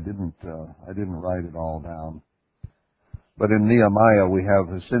wanted, and I didn't write it all down. But in Nehemiah, we have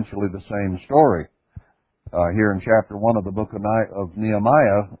essentially the same story. Here in chapter 1 of the book of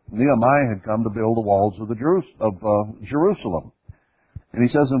Nehemiah, Nehemiah had come to build the walls of Jerusalem. And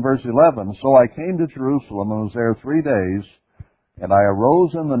he says in verse 11, so I came to Jerusalem and was there 3 days, and I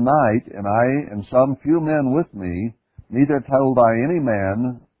arose in the night, and I and some few men with me, neither told I any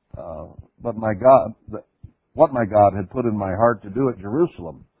man, but my God, what my God had put in my heart to do at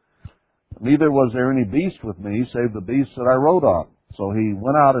Jerusalem. Neither was there any beast with me, save the beast that I rode on. So he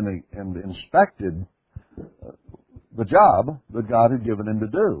went out and inspected the job that God had given him to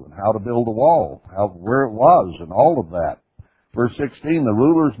do, and how to build a wall, where it was, and all of that. Verse 16, the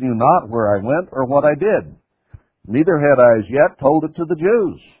rulers knew not where I went or what I did. Neither had I as yet told it to the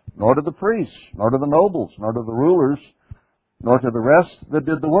Jews, nor to the priests, nor to the nobles, nor to the rulers, nor to the rest that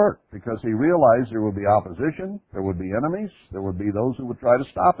did the work, because he realized there would be opposition, there would be enemies, there would be those who would try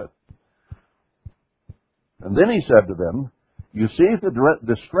to stop it. And then he said to them, you see the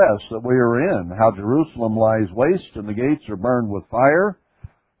distress that we are in, how Jerusalem lies waste and the gates are burned with fire.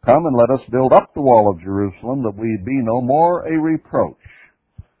 Come and let us build up the wall of Jerusalem, that we be no more a reproach.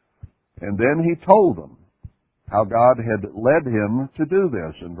 And then he told them how God had led him to do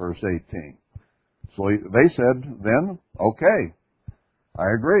this in verse 18. So they said then, okay,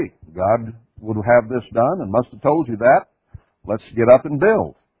 I agree. God would have this done and must have told you that. Let's get up and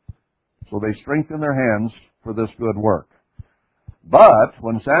build. So they strengthened their hands for this good work. But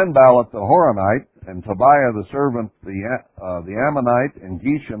when Sanballat the Horonite and Tobiah the servant, the Ammonite, and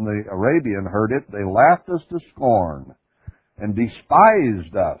Geshem the Arabian heard it, they laughed us to scorn and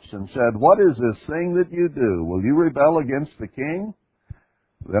despised us and said, what is this thing that you do? Will you rebel against the king?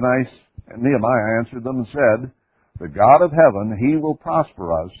 And Nehemiah answered them and said, the God of heaven, he will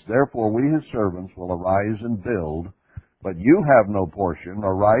prosper us. Therefore we, his servants, will arise and build. But you have no portion,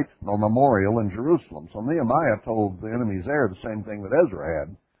 nor right, nor memorial in Jerusalem. So Nehemiah told the enemies there the same thing that Ezra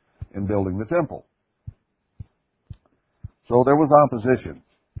had in building the temple. So there was opposition.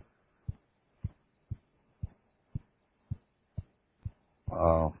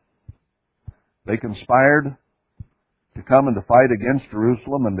 They conspired to come and to fight against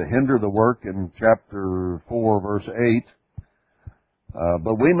Jerusalem and to hinder the work in chapter 4, verse 8.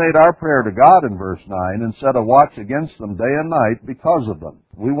 But we made our prayer to God in verse 9 and set a watch against them day and night because of them.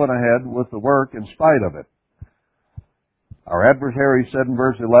 We went ahead with the work in spite of it. Our adversary said in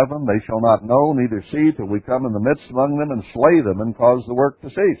verse 11, they shall not know, neither see, till we come in the midst among them and slay them and cause the work to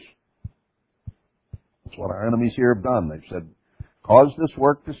cease. That's what our enemies here have done. They've said, cause this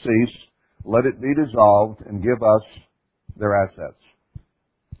work to cease, let it be dissolved, and give us their assets.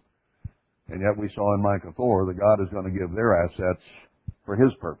 And yet we saw in Micah 4 that God is going to give their assets for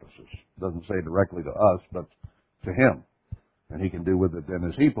his purposes. It doesn't say directly to us, but to him. And he can do with it then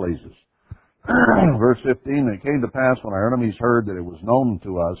as he pleases. Verse 15, it came to pass when our enemies heard that it was known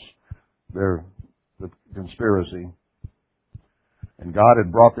to us, the conspiracy, and God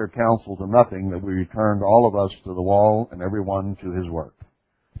had brought their counsel to nothing, that we returned all of us to the wall and every one to his work.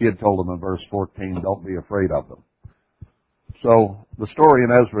 He had told them in verse 14, don't be afraid of them. So the story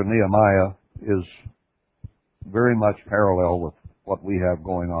in Ezra and Nehemiah is very much parallel with what we have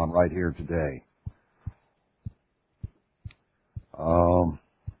going on right here today.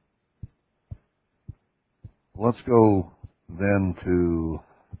 Let's go then to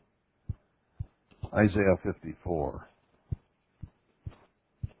Isaiah 54.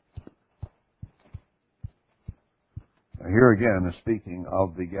 Now here again is speaking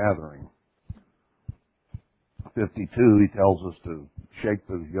of the gathering. 52, he tells us to shake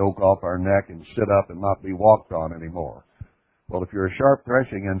the yoke off our neck and sit up and not be walked on anymore. Well, if you're a sharp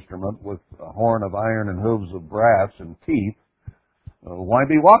threshing instrument with a horn of iron and hooves of brass and teeth, why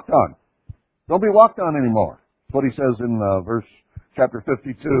be walked on? Don't be walked on anymore. That's what he says in chapter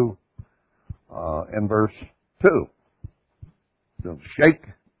 52 and verse 2. So shake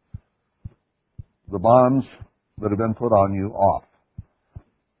the bonds that have been put on you off.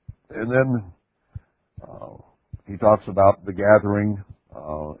 And then he talks about the gathering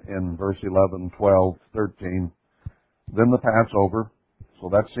in verse 11, 12, 13. Then the Passover. So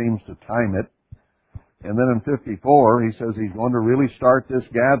that seems to time it. And then in 54, he says he's going to really start this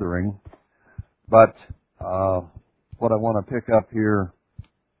gathering. But what I want to pick up here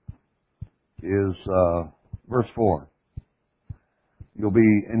is verse 4. You'll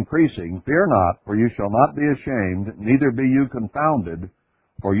be increasing. Fear not, for you shall not be ashamed, neither be you confounded,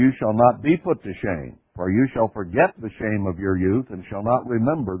 for you shall not be put to shame. For you shall forget the shame of your youth, and shall not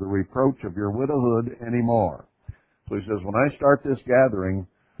remember the reproach of your widowhood any more. So he says, when I start this gathering,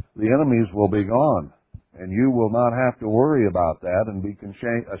 the enemies will be gone, and you will not have to worry about that and be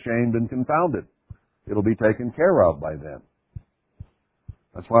ashamed and confounded. It'll be taken care of by then.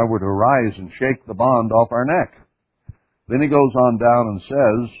 That's why we're to arise and shake the bond off our neck. Then he goes on down and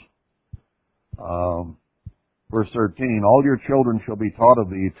says, verse 13, all your children shall be taught of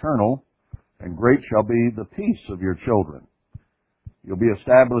the eternal, and great shall be the peace of your children. You'll be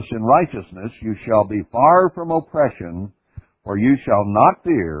established in righteousness. You shall be far from oppression, for you shall not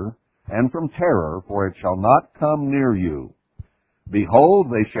fear, and from terror, for it shall not come near you. Behold,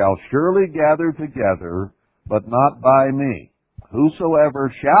 they shall surely gather together, but not by me.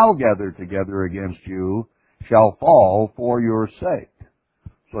 Whosoever shall gather together against you shall fall for your sake.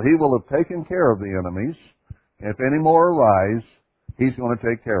 So he will have taken care of the enemies. If any more arise, he's going to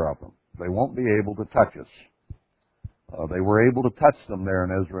take care of them. They won't be able to touch us. They were able to touch them there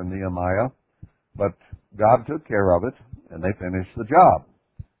in Ezra and Nehemiah, but God took care of it, and they finished the job.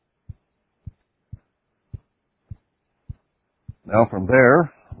 Now from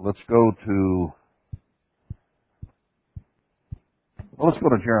there, let's go to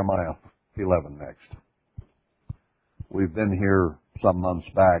Jeremiah 11 next. We've been here some months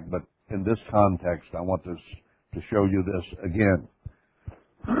back, but in this context, I want to show you this again.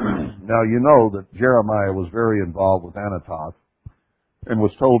 Now, you know that Jeremiah was very involved with Anathoth and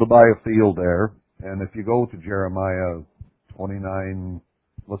was told to buy a field there. And if you go to Jeremiah 29,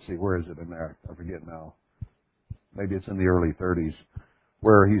 let's see, where is it in there? I forget now. Maybe it's in the early 30s,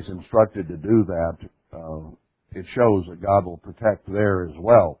 where he's instructed to do that. It shows that God will protect there as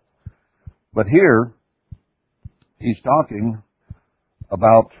well. But here, he's talking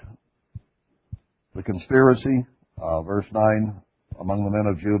about the conspiracy, verse 9, among the men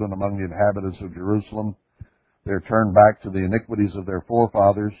of Judah and among the inhabitants of Jerusalem. They're turned back to the iniquities of their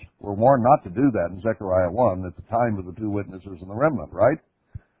forefathers. We're warned not to do that in Zechariah 1 at the time of the two witnesses and the remnant, right?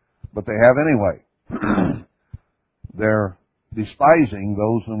 But they have anyway. They're despising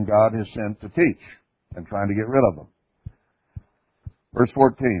those whom God has sent to teach and trying to get rid of them. Verse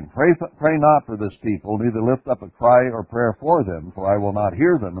 14, pray not for this people, neither lift up a cry or prayer for them, for I will not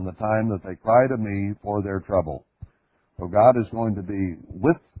hear them in the time that they cry to me for their trouble. So God is going to be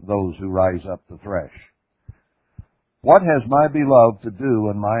with those who rise up to thresh. What has my beloved to do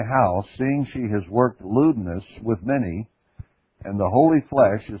in my house, seeing she has worked lewdness with many, and the holy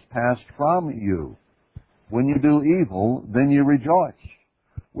flesh is passed from you? When you do evil, then you rejoice.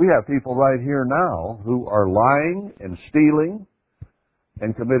 We have people right here now who are lying and stealing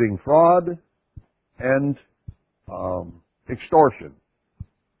and committing fraud and extortion.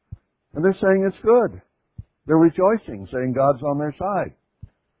 And they're saying it's good. They're rejoicing, saying God's on their side.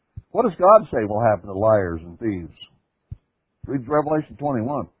 What does God say will happen to liars and thieves? Read Revelation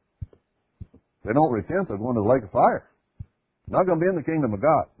 21. They don't repent, they're going to the lake of fire. Not going to be in the kingdom of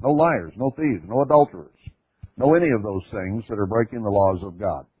God. No liars, no thieves, no adulterers, no any of those things that are breaking the laws of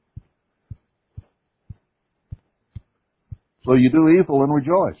God. So you do evil and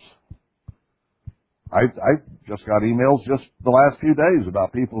rejoice. I just got emails just the last few days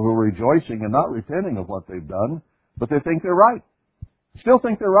about people who are rejoicing and not repenting of what they've done, but they think they're right. Still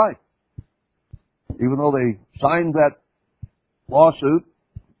think they're right. Even though they signed that lawsuit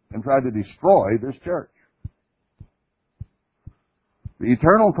and tried to destroy this church. The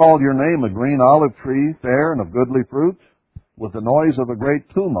Eternal called your name a green olive tree, fair and of goodly fruit. With the noise of a great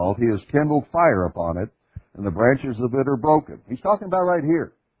tumult, he has kindled fire upon it, and the branches of it are broken. He's talking about right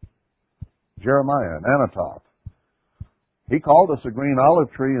here. Jeremiah and Anatoth. He called us a green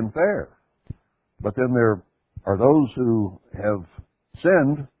olive tree and fair. But then there are those who have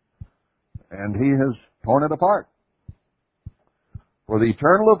sinned, and he has torn it apart. For the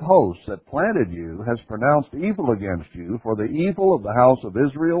Eternal of hosts that planted you has pronounced evil against you for the evil of the house of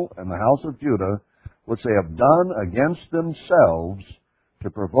Israel and the house of Judah, which they have done against themselves to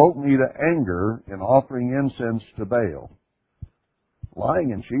provoke me to anger in offering incense to Baal.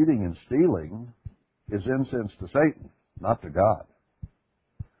 Lying and cheating and stealing is incense to Satan, not to God.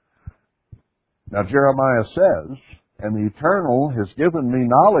 Now Jeremiah says, and the Eternal has given me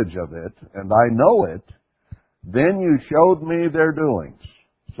knowledge of it, and I know it, then you showed me their doings.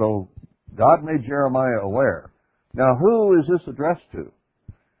 So God made Jeremiah aware. Now who is this addressed to?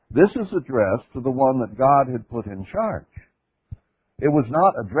 This is addressed to the one that God had put in charge. It was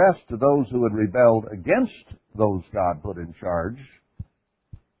not addressed to those who had rebelled against those God put in charge,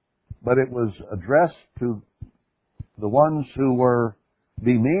 but it was addressed to the ones who were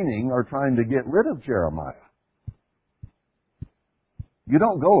demeaning or trying to get rid of Jeremiah. You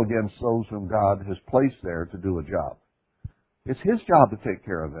don't go against those whom God has placed there to do a job. It's His job to take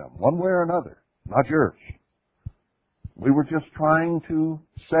care of them, one way or another, not yours. We were just trying to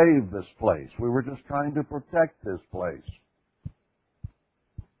save this place. We were just trying to protect this place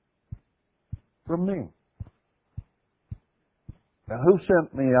from me. Now, who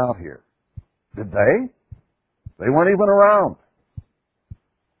sent me out here? Did they? They weren't even around.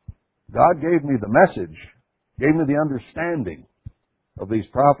 God gave me the message, gave me the understanding of these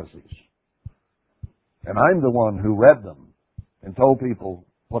prophecies. And I'm the one who read them and told people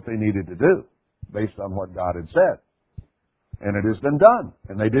what they needed to do based on what God had said. And it has been done.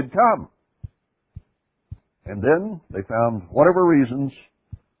 And they did come. And then they found whatever reasons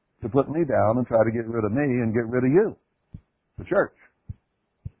to put me down and try to get rid of me and get rid of you, the church.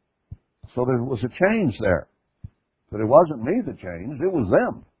 So there was a change there. But it wasn't me that changed, it was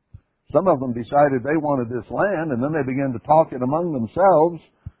them. Some of them decided they wanted this land, and then they began to talk it among themselves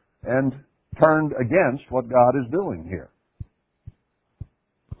and turned against what God is doing here.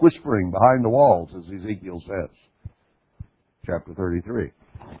 Whispering behind the walls, as Ezekiel says. Chapter 33.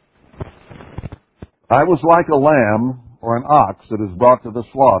 I was like a lamb or an ox that is brought to the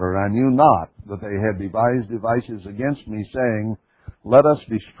slaughter, and I knew not that they had devised devices against me, saying, let us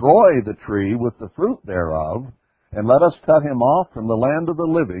destroy the tree with the fruit thereof, and let us cut him off from the land of the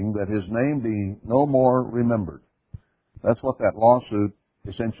living, that his name be no more remembered. That's what that lawsuit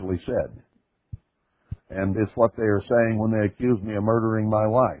essentially said. And it's what they are saying when they accuse me of murdering my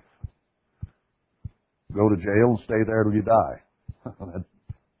wife. Go to jail and stay there till you die.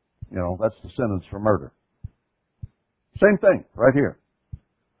 That's the sentence for murder. Same thing, right here.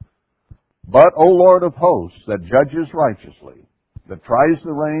 But, O Lord of hosts, that judges righteously, that tries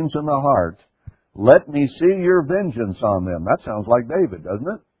the reins in the heart, let me see your vengeance on them. That sounds like David, doesn't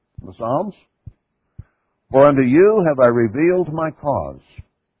it? The Psalms. For unto you have I revealed my cause.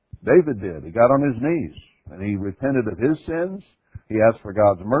 David did. He got on his knees and he repented of his sins. He asked for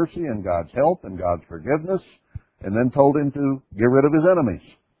God's mercy and God's help and God's forgiveness, and then told him to get rid of his enemies.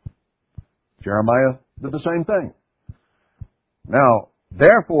 Jeremiah did the same thing. Now,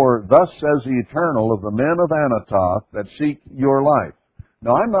 therefore, thus says the Eternal of the men of Anatoth that seek your life.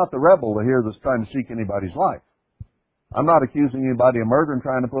 Now, I'm not the rebel here that's trying to seek anybody's life. I'm not accusing anybody of murder and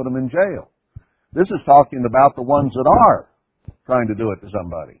trying to put them in jail. This is talking about the ones that are trying to do it to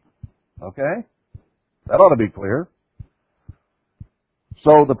somebody. Okay? That ought to be clear.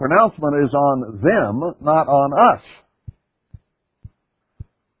 So the pronouncement is on them, not on us.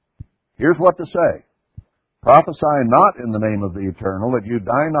 Here's what to say. Prophesy not in the name of the Eternal, that you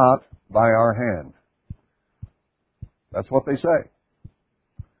die not by our hand. That's what they say.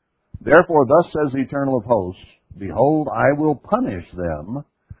 Therefore, thus says the Eternal of hosts, behold, I will punish them.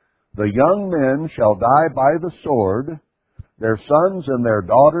 The young men shall die by the sword. Their sons and their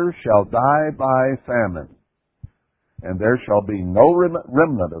daughters shall die by famine. And there shall be no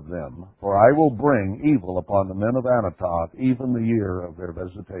remnant of them, for I will bring evil upon the men of Anatoth, even the year of their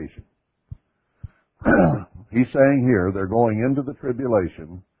visitation. He's saying here they're going into the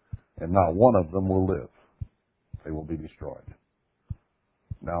tribulation, and not one of them will live. They will be destroyed.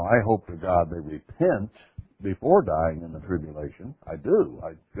 Now, I hope to God they repent before dying in the tribulation. I do,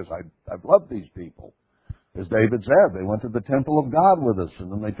 because I've loved these people. As David said, they went to the temple of God with us,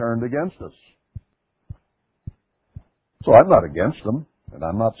 and then they turned against us. So I'm not against them, and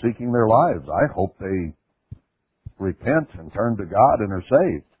I'm not seeking their lives. I hope they repent and turn to God and are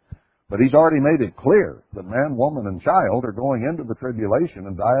saved. But he's already made it clear that man, woman, and child are going into the tribulation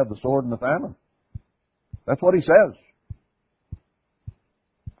and die of the sword and the famine. That's what he says.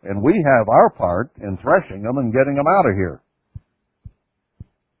 And we have our part in threshing them and getting them out of here.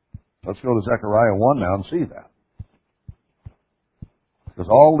 Let's go to Zechariah 1 now and see that. Because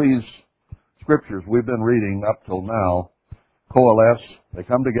all these scriptures we've been reading up till now coalesce, they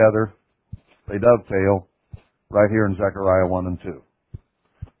come together, they dovetail right here in Zechariah 1 and 2.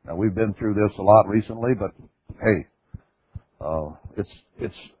 Now, we've been through this a lot recently, but hey,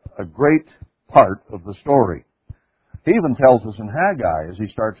 it's a great part of the story. He even tells us in Haggai, as he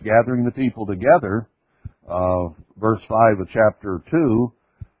starts gathering the people together, verse 5 of chapter 2,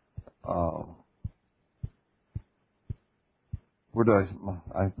 where do I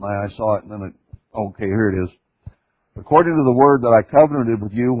saw it, and then okay, here it is. According to the word that I covenanted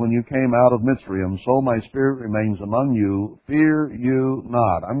with you when you came out of Mitzrayim, so my spirit remains among you. Fear you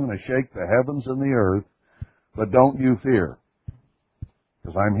not. I'm going to shake the heavens and the earth, but don't you fear,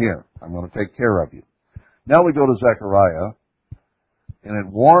 because I'm here. I'm going to take care of you. Now we go to Zechariah, and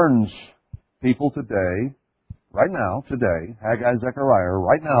it warns people today, right now, today, Haggai, Zechariah,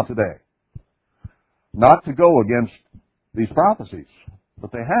 right now, today, not to go against these prophecies,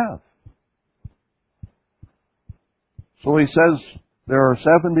 but they have. So he says there are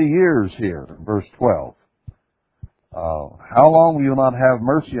 70 years here, verse 12. How long will you not have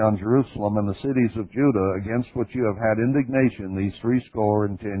mercy on Jerusalem and the cities of Judah, against which you have had indignation these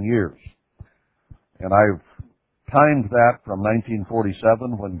 70 years? And I've timed that from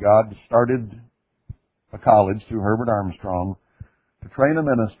 1947, when God started a college through Herbert Armstrong to train a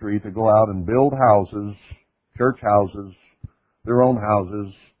ministry to go out and build houses, church houses, their own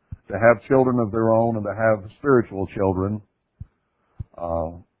houses, to have children of their own and to have spiritual children.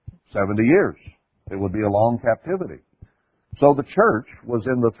 70 years. It would be a long captivity. So the church was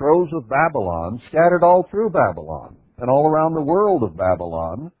in the throes of Babylon, scattered all through Babylon and all around the world of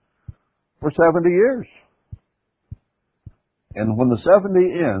Babylon for 70 years. And when the 70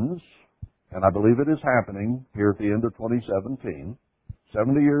 ends, and I believe it is happening here at the end of 2017,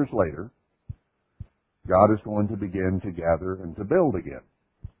 70 years later, God is going to begin to gather and to build again.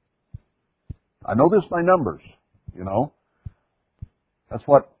 I know this by numbers, you know. That's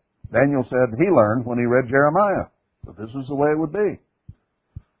what Daniel said he learned when he read Jeremiah, that this is the way it would be.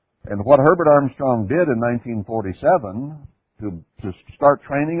 And what Herbert Armstrong did in 1947 to start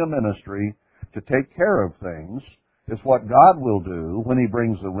training a ministry to take care of things is what God will do when he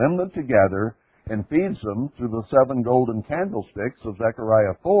brings the remnant together and feeds them through the 7 golden candlesticks of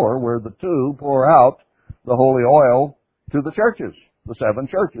Zechariah 4, where the 2 pour out the holy oil to the churches, the 7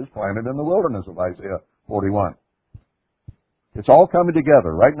 churches planted in the wilderness of Isaiah 41. It's all coming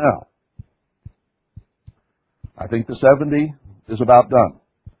together right now. I think the 70 is about done.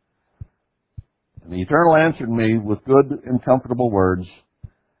 And the Eternal answered me with good and comfortable words,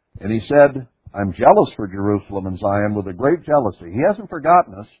 and he said, I'm jealous for Jerusalem and Zion with a great jealousy. He hasn't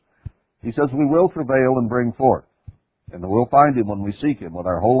forgotten us. He says we will travail and bring forth, and we'll find him when we seek him with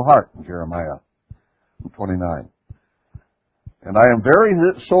our whole heart, in Jeremiah 29. And I am very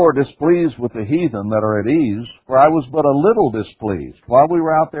sore displeased with the heathen that are at ease, for I was but a little displeased. While we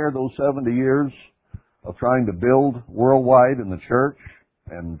were out there those 70 years of trying to build worldwide in the church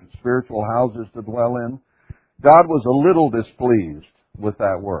and spiritual houses to dwell in, God was a little displeased with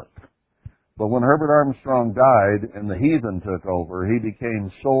that work. But when Herbert Armstrong died and the heathen took over, he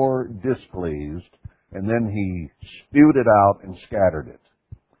became sore displeased, and then he spewed it out and scattered it.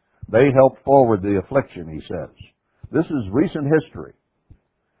 They helped forward the affliction, he says. This is recent history.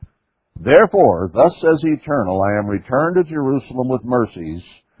 Therefore, thus says the Eternal, I am returned to Jerusalem with mercies,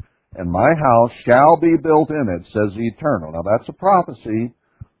 and my house shall be built in it, says the Eternal. Now that's a prophecy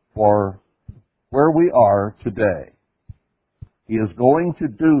for where we are today. He is going to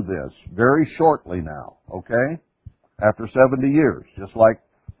do this very shortly now, okay? After 70 years, just like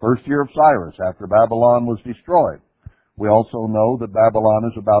first year of Cyrus after Babylon was destroyed. We also know that Babylon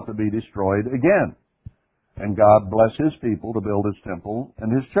is about to be destroyed again. And God bless His people to build His temple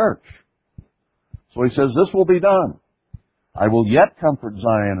and His church. So He says, this will be done. I will yet comfort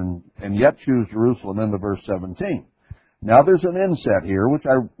Zion and yet choose Jerusalem, into verse 17. Now there's an inset here, which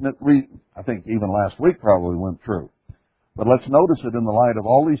I think even last week probably went through. But let's notice it in the light of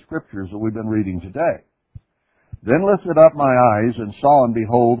all these scriptures that we've been reading today. Then lifted up my eyes and saw, and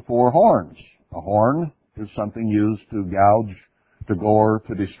behold, 4 horns. A horn is something used to gouge, to gore,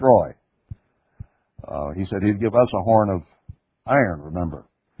 to destroy. He said He'd give us a horn of iron, remember.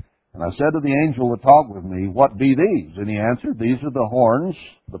 And I said to the angel that talked with me, what be these? And he answered, these are the horns,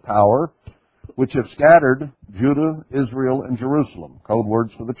 the power, which have scattered Judah, Israel, and Jerusalem. Code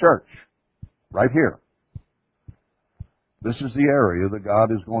words for the church. Right here. This is the area that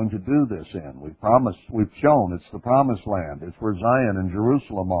God is going to do this in. We've shown it's the promised land. It's where Zion and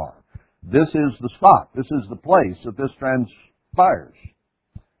Jerusalem are. This is the spot. This is the place that this transpires.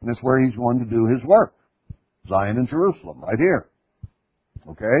 And it's where He's going to do His work. Zion and Jerusalem, right here.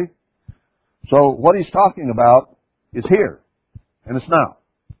 Okay? So what He's talking about is here. And it's now.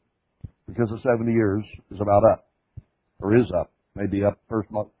 Because the 70 years is about up. Or is up. Maybe up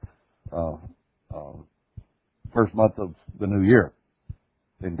first month of the new year.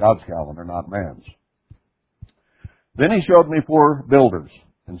 In God's calendar, not man's. Then He showed me 4 builders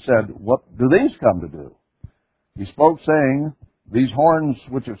and said, what do these come to do? He spoke, saying, these horns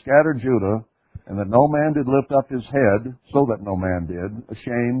which have scattered Judah, and that no man did lift up his head, so that no man did,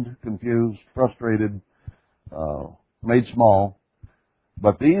 ashamed, confused, frustrated, made small.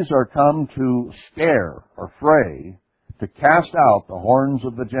 But these are come to scare or fray, to cast out the horns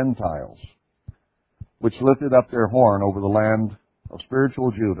of the Gentiles, which lifted up their horn over the land of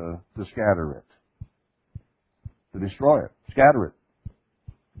spiritual Judah, to scatter it, to destroy it, scatter it,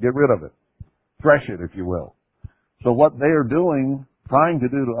 get rid of it, thresh it, if you will. So what they are doing, trying to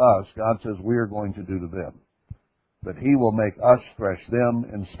do to us, God says we are going to do to them. That He will make us thresh them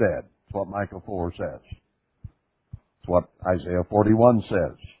instead. That's what Micah 4 says. That's what Isaiah 41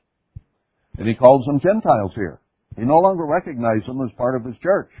 says. And He calls them Gentiles here. He no longer recognizes them as part of His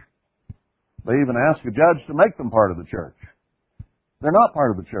church. They even ask a judge to make them part of the church. They're not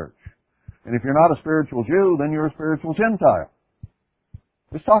part of the church. And if you're not a spiritual Jew, then you're a spiritual Gentile.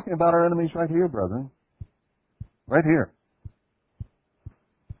 It's talking about our enemies right here, brethren. Right here.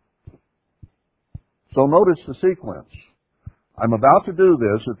 So notice the sequence. I'm about to do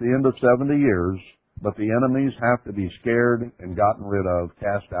this at the end of 70 years, but the enemies have to be scared and gotten rid of,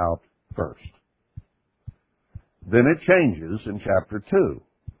 cast out first. Then it changes in chapter 2.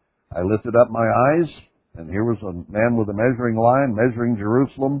 I lifted up my eyes, and here was a man with a measuring line, measuring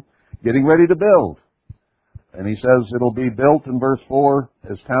Jerusalem, getting ready to build. And he says it'll be built, in verse 4,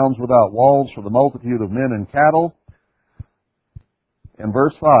 as towns without walls for the multitude of men and cattle. In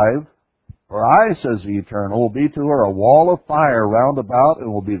verse 5, for I, says the Eternal, will be to her a wall of fire round about,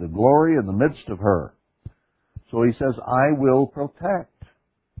 and will be the glory in the midst of her. So He says, I will protect.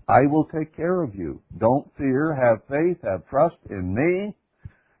 I will take care of you. Don't fear. Have faith. Have trust in me.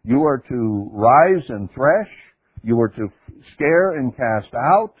 You are to rise and thresh. You are to scare and cast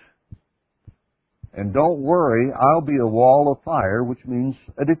out. And don't worry, I'll be a wall of fire, which means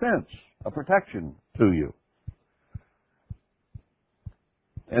a defense, a protection to you.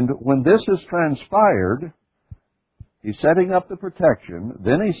 And when this is transpired, He's setting up the protection.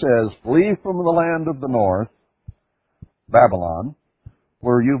 Then He says, flee from the land of the north, Babylon,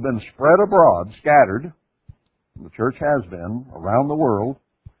 where you've been spread abroad, scattered. The church has been around the world.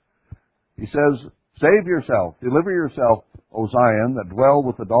 He says, save yourself, deliver yourself, O Zion, that dwell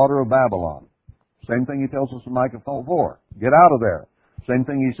with the daughter of Babylon. Same thing He tells us in Micah 4. Get out of there. Same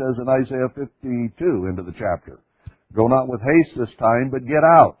thing He says in Isaiah 52 into the chapter. Go not with haste this time, but get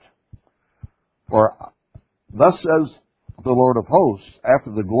out. For thus says the Lord of hosts,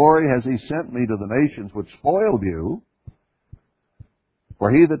 after the glory has he sent me to the nations which spoiled you.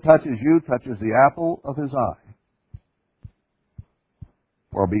 For he that touches you touches the apple of his eye.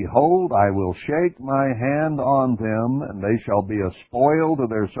 For behold, I will shake my hand on them, and they shall be a spoil to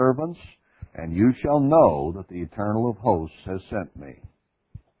their servants, and you shall know that the Eternal of hosts has sent me.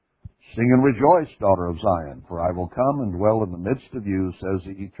 Sing and rejoice, daughter of Zion, for I will come and dwell in the midst of you, says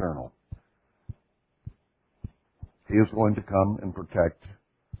the Eternal. He is going to come and protect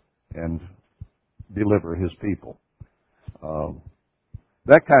and deliver his people.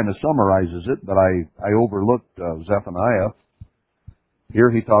 That kind of summarizes it, but I overlooked Zephaniah. Here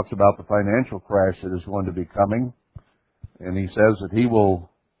he talks about the financial crash that is going to be coming, and he says that he will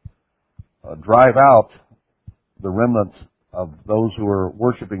drive out the remnant of those who are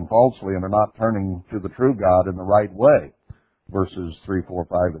worshiping falsely and are not turning to the true God in the right way, verses 3, 4,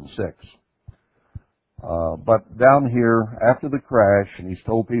 5, and 6. But down here, after the crash, and he's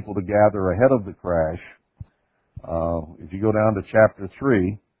told people to gather ahead of the crash, if you go down to chapter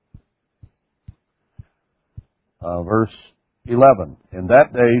 3, verse 11, in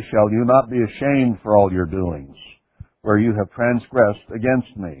that day shall you not be ashamed for all your doings, where you have transgressed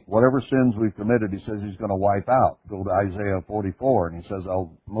against me. Whatever sins we've committed, he says he's going to wipe out. Go to Isaiah 44, and he says,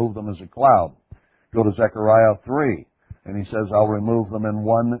 I'll move them as a cloud. Go to Zechariah 3, and he says, I'll remove them in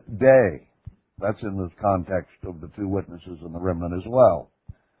one day. That's in the context of the two witnesses and the remnant as well.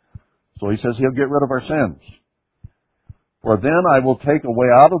 So he says he'll get rid of our sins. For then I will take away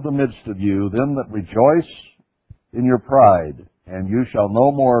out of the midst of you them that rejoice in your pride, and you shall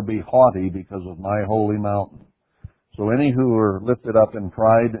no more be haughty because of my holy mountain. So any who are lifted up in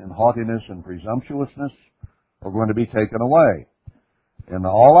pride and haughtiness and presumptuousness are going to be taken away. And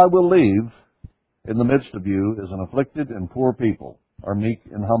all I will leave in the midst of you is an afflicted and poor people, or meek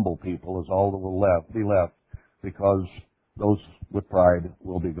and humble people is all that will be left, because those with pride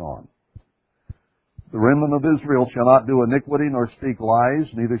will be gone. The remnant of Israel shall not do iniquity nor speak lies,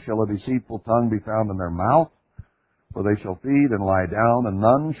 neither shall a deceitful tongue be found in their mouth, for they shall feed and lie down, and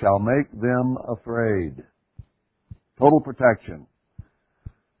none shall make them afraid. Total protection.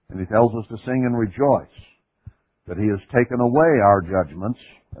 And he tells us to sing and rejoice that he has taken away our judgments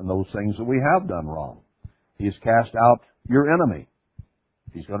and those things that we have done wrong. He has cast out your enemy.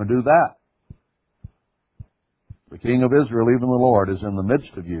 He's going to do that. The King of Israel, even the Lord, is in the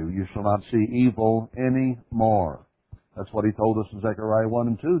midst of you. You shall not see evil any more. That's what he told us in Zechariah 1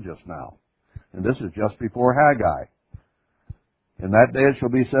 and 2 just now. And this is just before Haggai. In that day it shall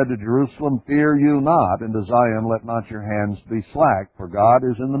be said to Jerusalem, fear you not, and to Zion, let not your hands be slack, for God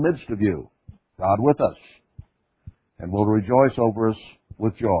is in the midst of you, God with us, and will rejoice over us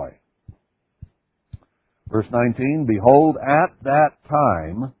with joy. Verse 19, behold, at that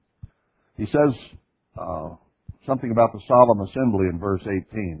time, he says something about the solemn assembly in verse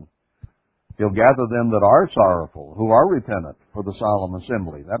 18. He'll gather them that are sorrowful, who are repentant for the solemn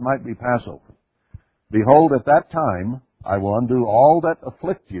assembly. That might be Passover. Behold, at that time, I will undo all that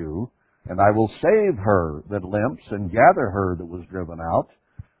afflict you, and I will save her that limps, and gather her that was driven out,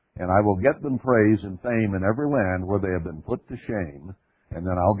 and I will get them praise and fame in every land where they have been put to shame, and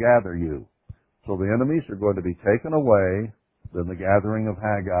then I'll gather you. So the enemies are going to be taken away, then the gathering of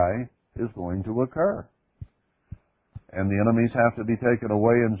Haggai is going to occur. And the enemies have to be taken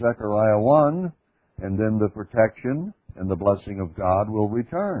away in Zechariah 1, and then the protection and the blessing of God will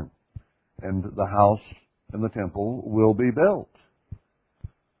return, and the house and the temple will be built.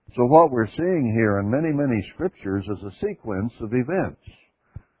 So what we're seeing here in many, many scriptures is a sequence of events.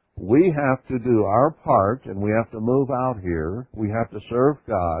 We have to do our part, and we have to move out here. We have to serve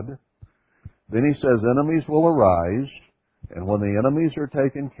God. Then he says enemies will arise, and when the enemies are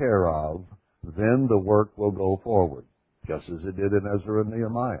taken care of, then the work will go forward, just as it did in Ezra and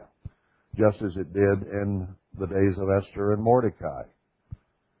Nehemiah, just as it did in the days of Esther and Mordecai.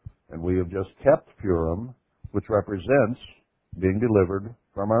 And we have just kept Purim, which represents being delivered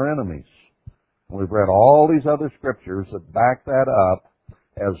from our enemies. And we've read all these other scriptures that back that up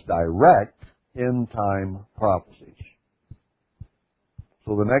as direct end-time prophecies.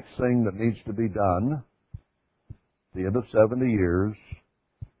 So the next thing that needs to be done, the end of 70 years,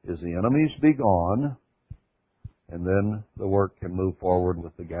 is the enemies be gone, and then the work can move forward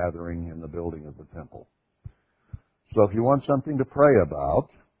with the gathering and the building of the temple. So if you want something to pray about,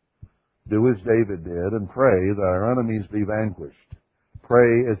 do as David did and pray that our enemies be vanquished.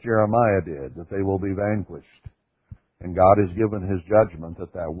 Pray as Jeremiah did, that they will be vanquished. And God has given his judgment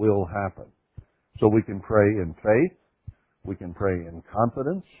that that will happen. So we can pray in faith. We can pray in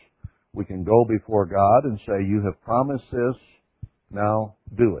confidence. We can go before God and say, you have promised this, now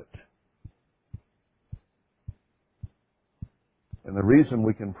do it. And the reason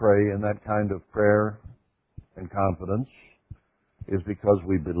we can pray in that kind of prayer and confidence is because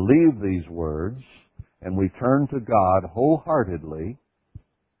we believe these words and we turn to God wholeheartedly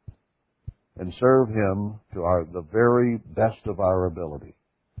and serve Him to the very best of our ability.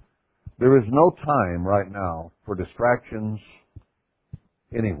 There is no time right now for distractions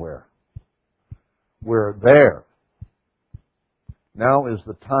anywhere. We're there. Now is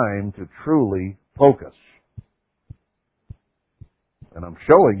the time to truly focus. And I'm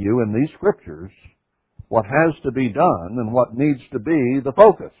showing you in these scriptures what has to be done and what needs to be the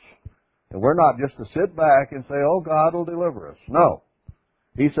focus. And we're not just to sit back and say, oh, God will deliver us. No.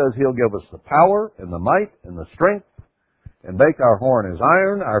 He says He'll give us the power and the might and the strength and make our horn as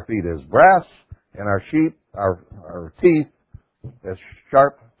iron, our feet as brass, and our teeth as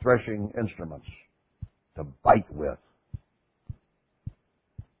sharp threshing instruments to bite with.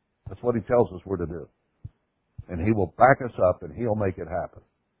 That's what He tells us we're to do. And He will back us up and He'll make it happen.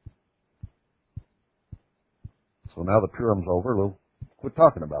 So now the Purim's over. We'll quit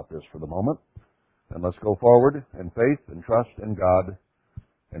talking about this for the moment. And let's go forward in faith and trust in God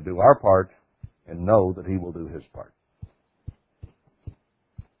and do our part and know that He will do His part.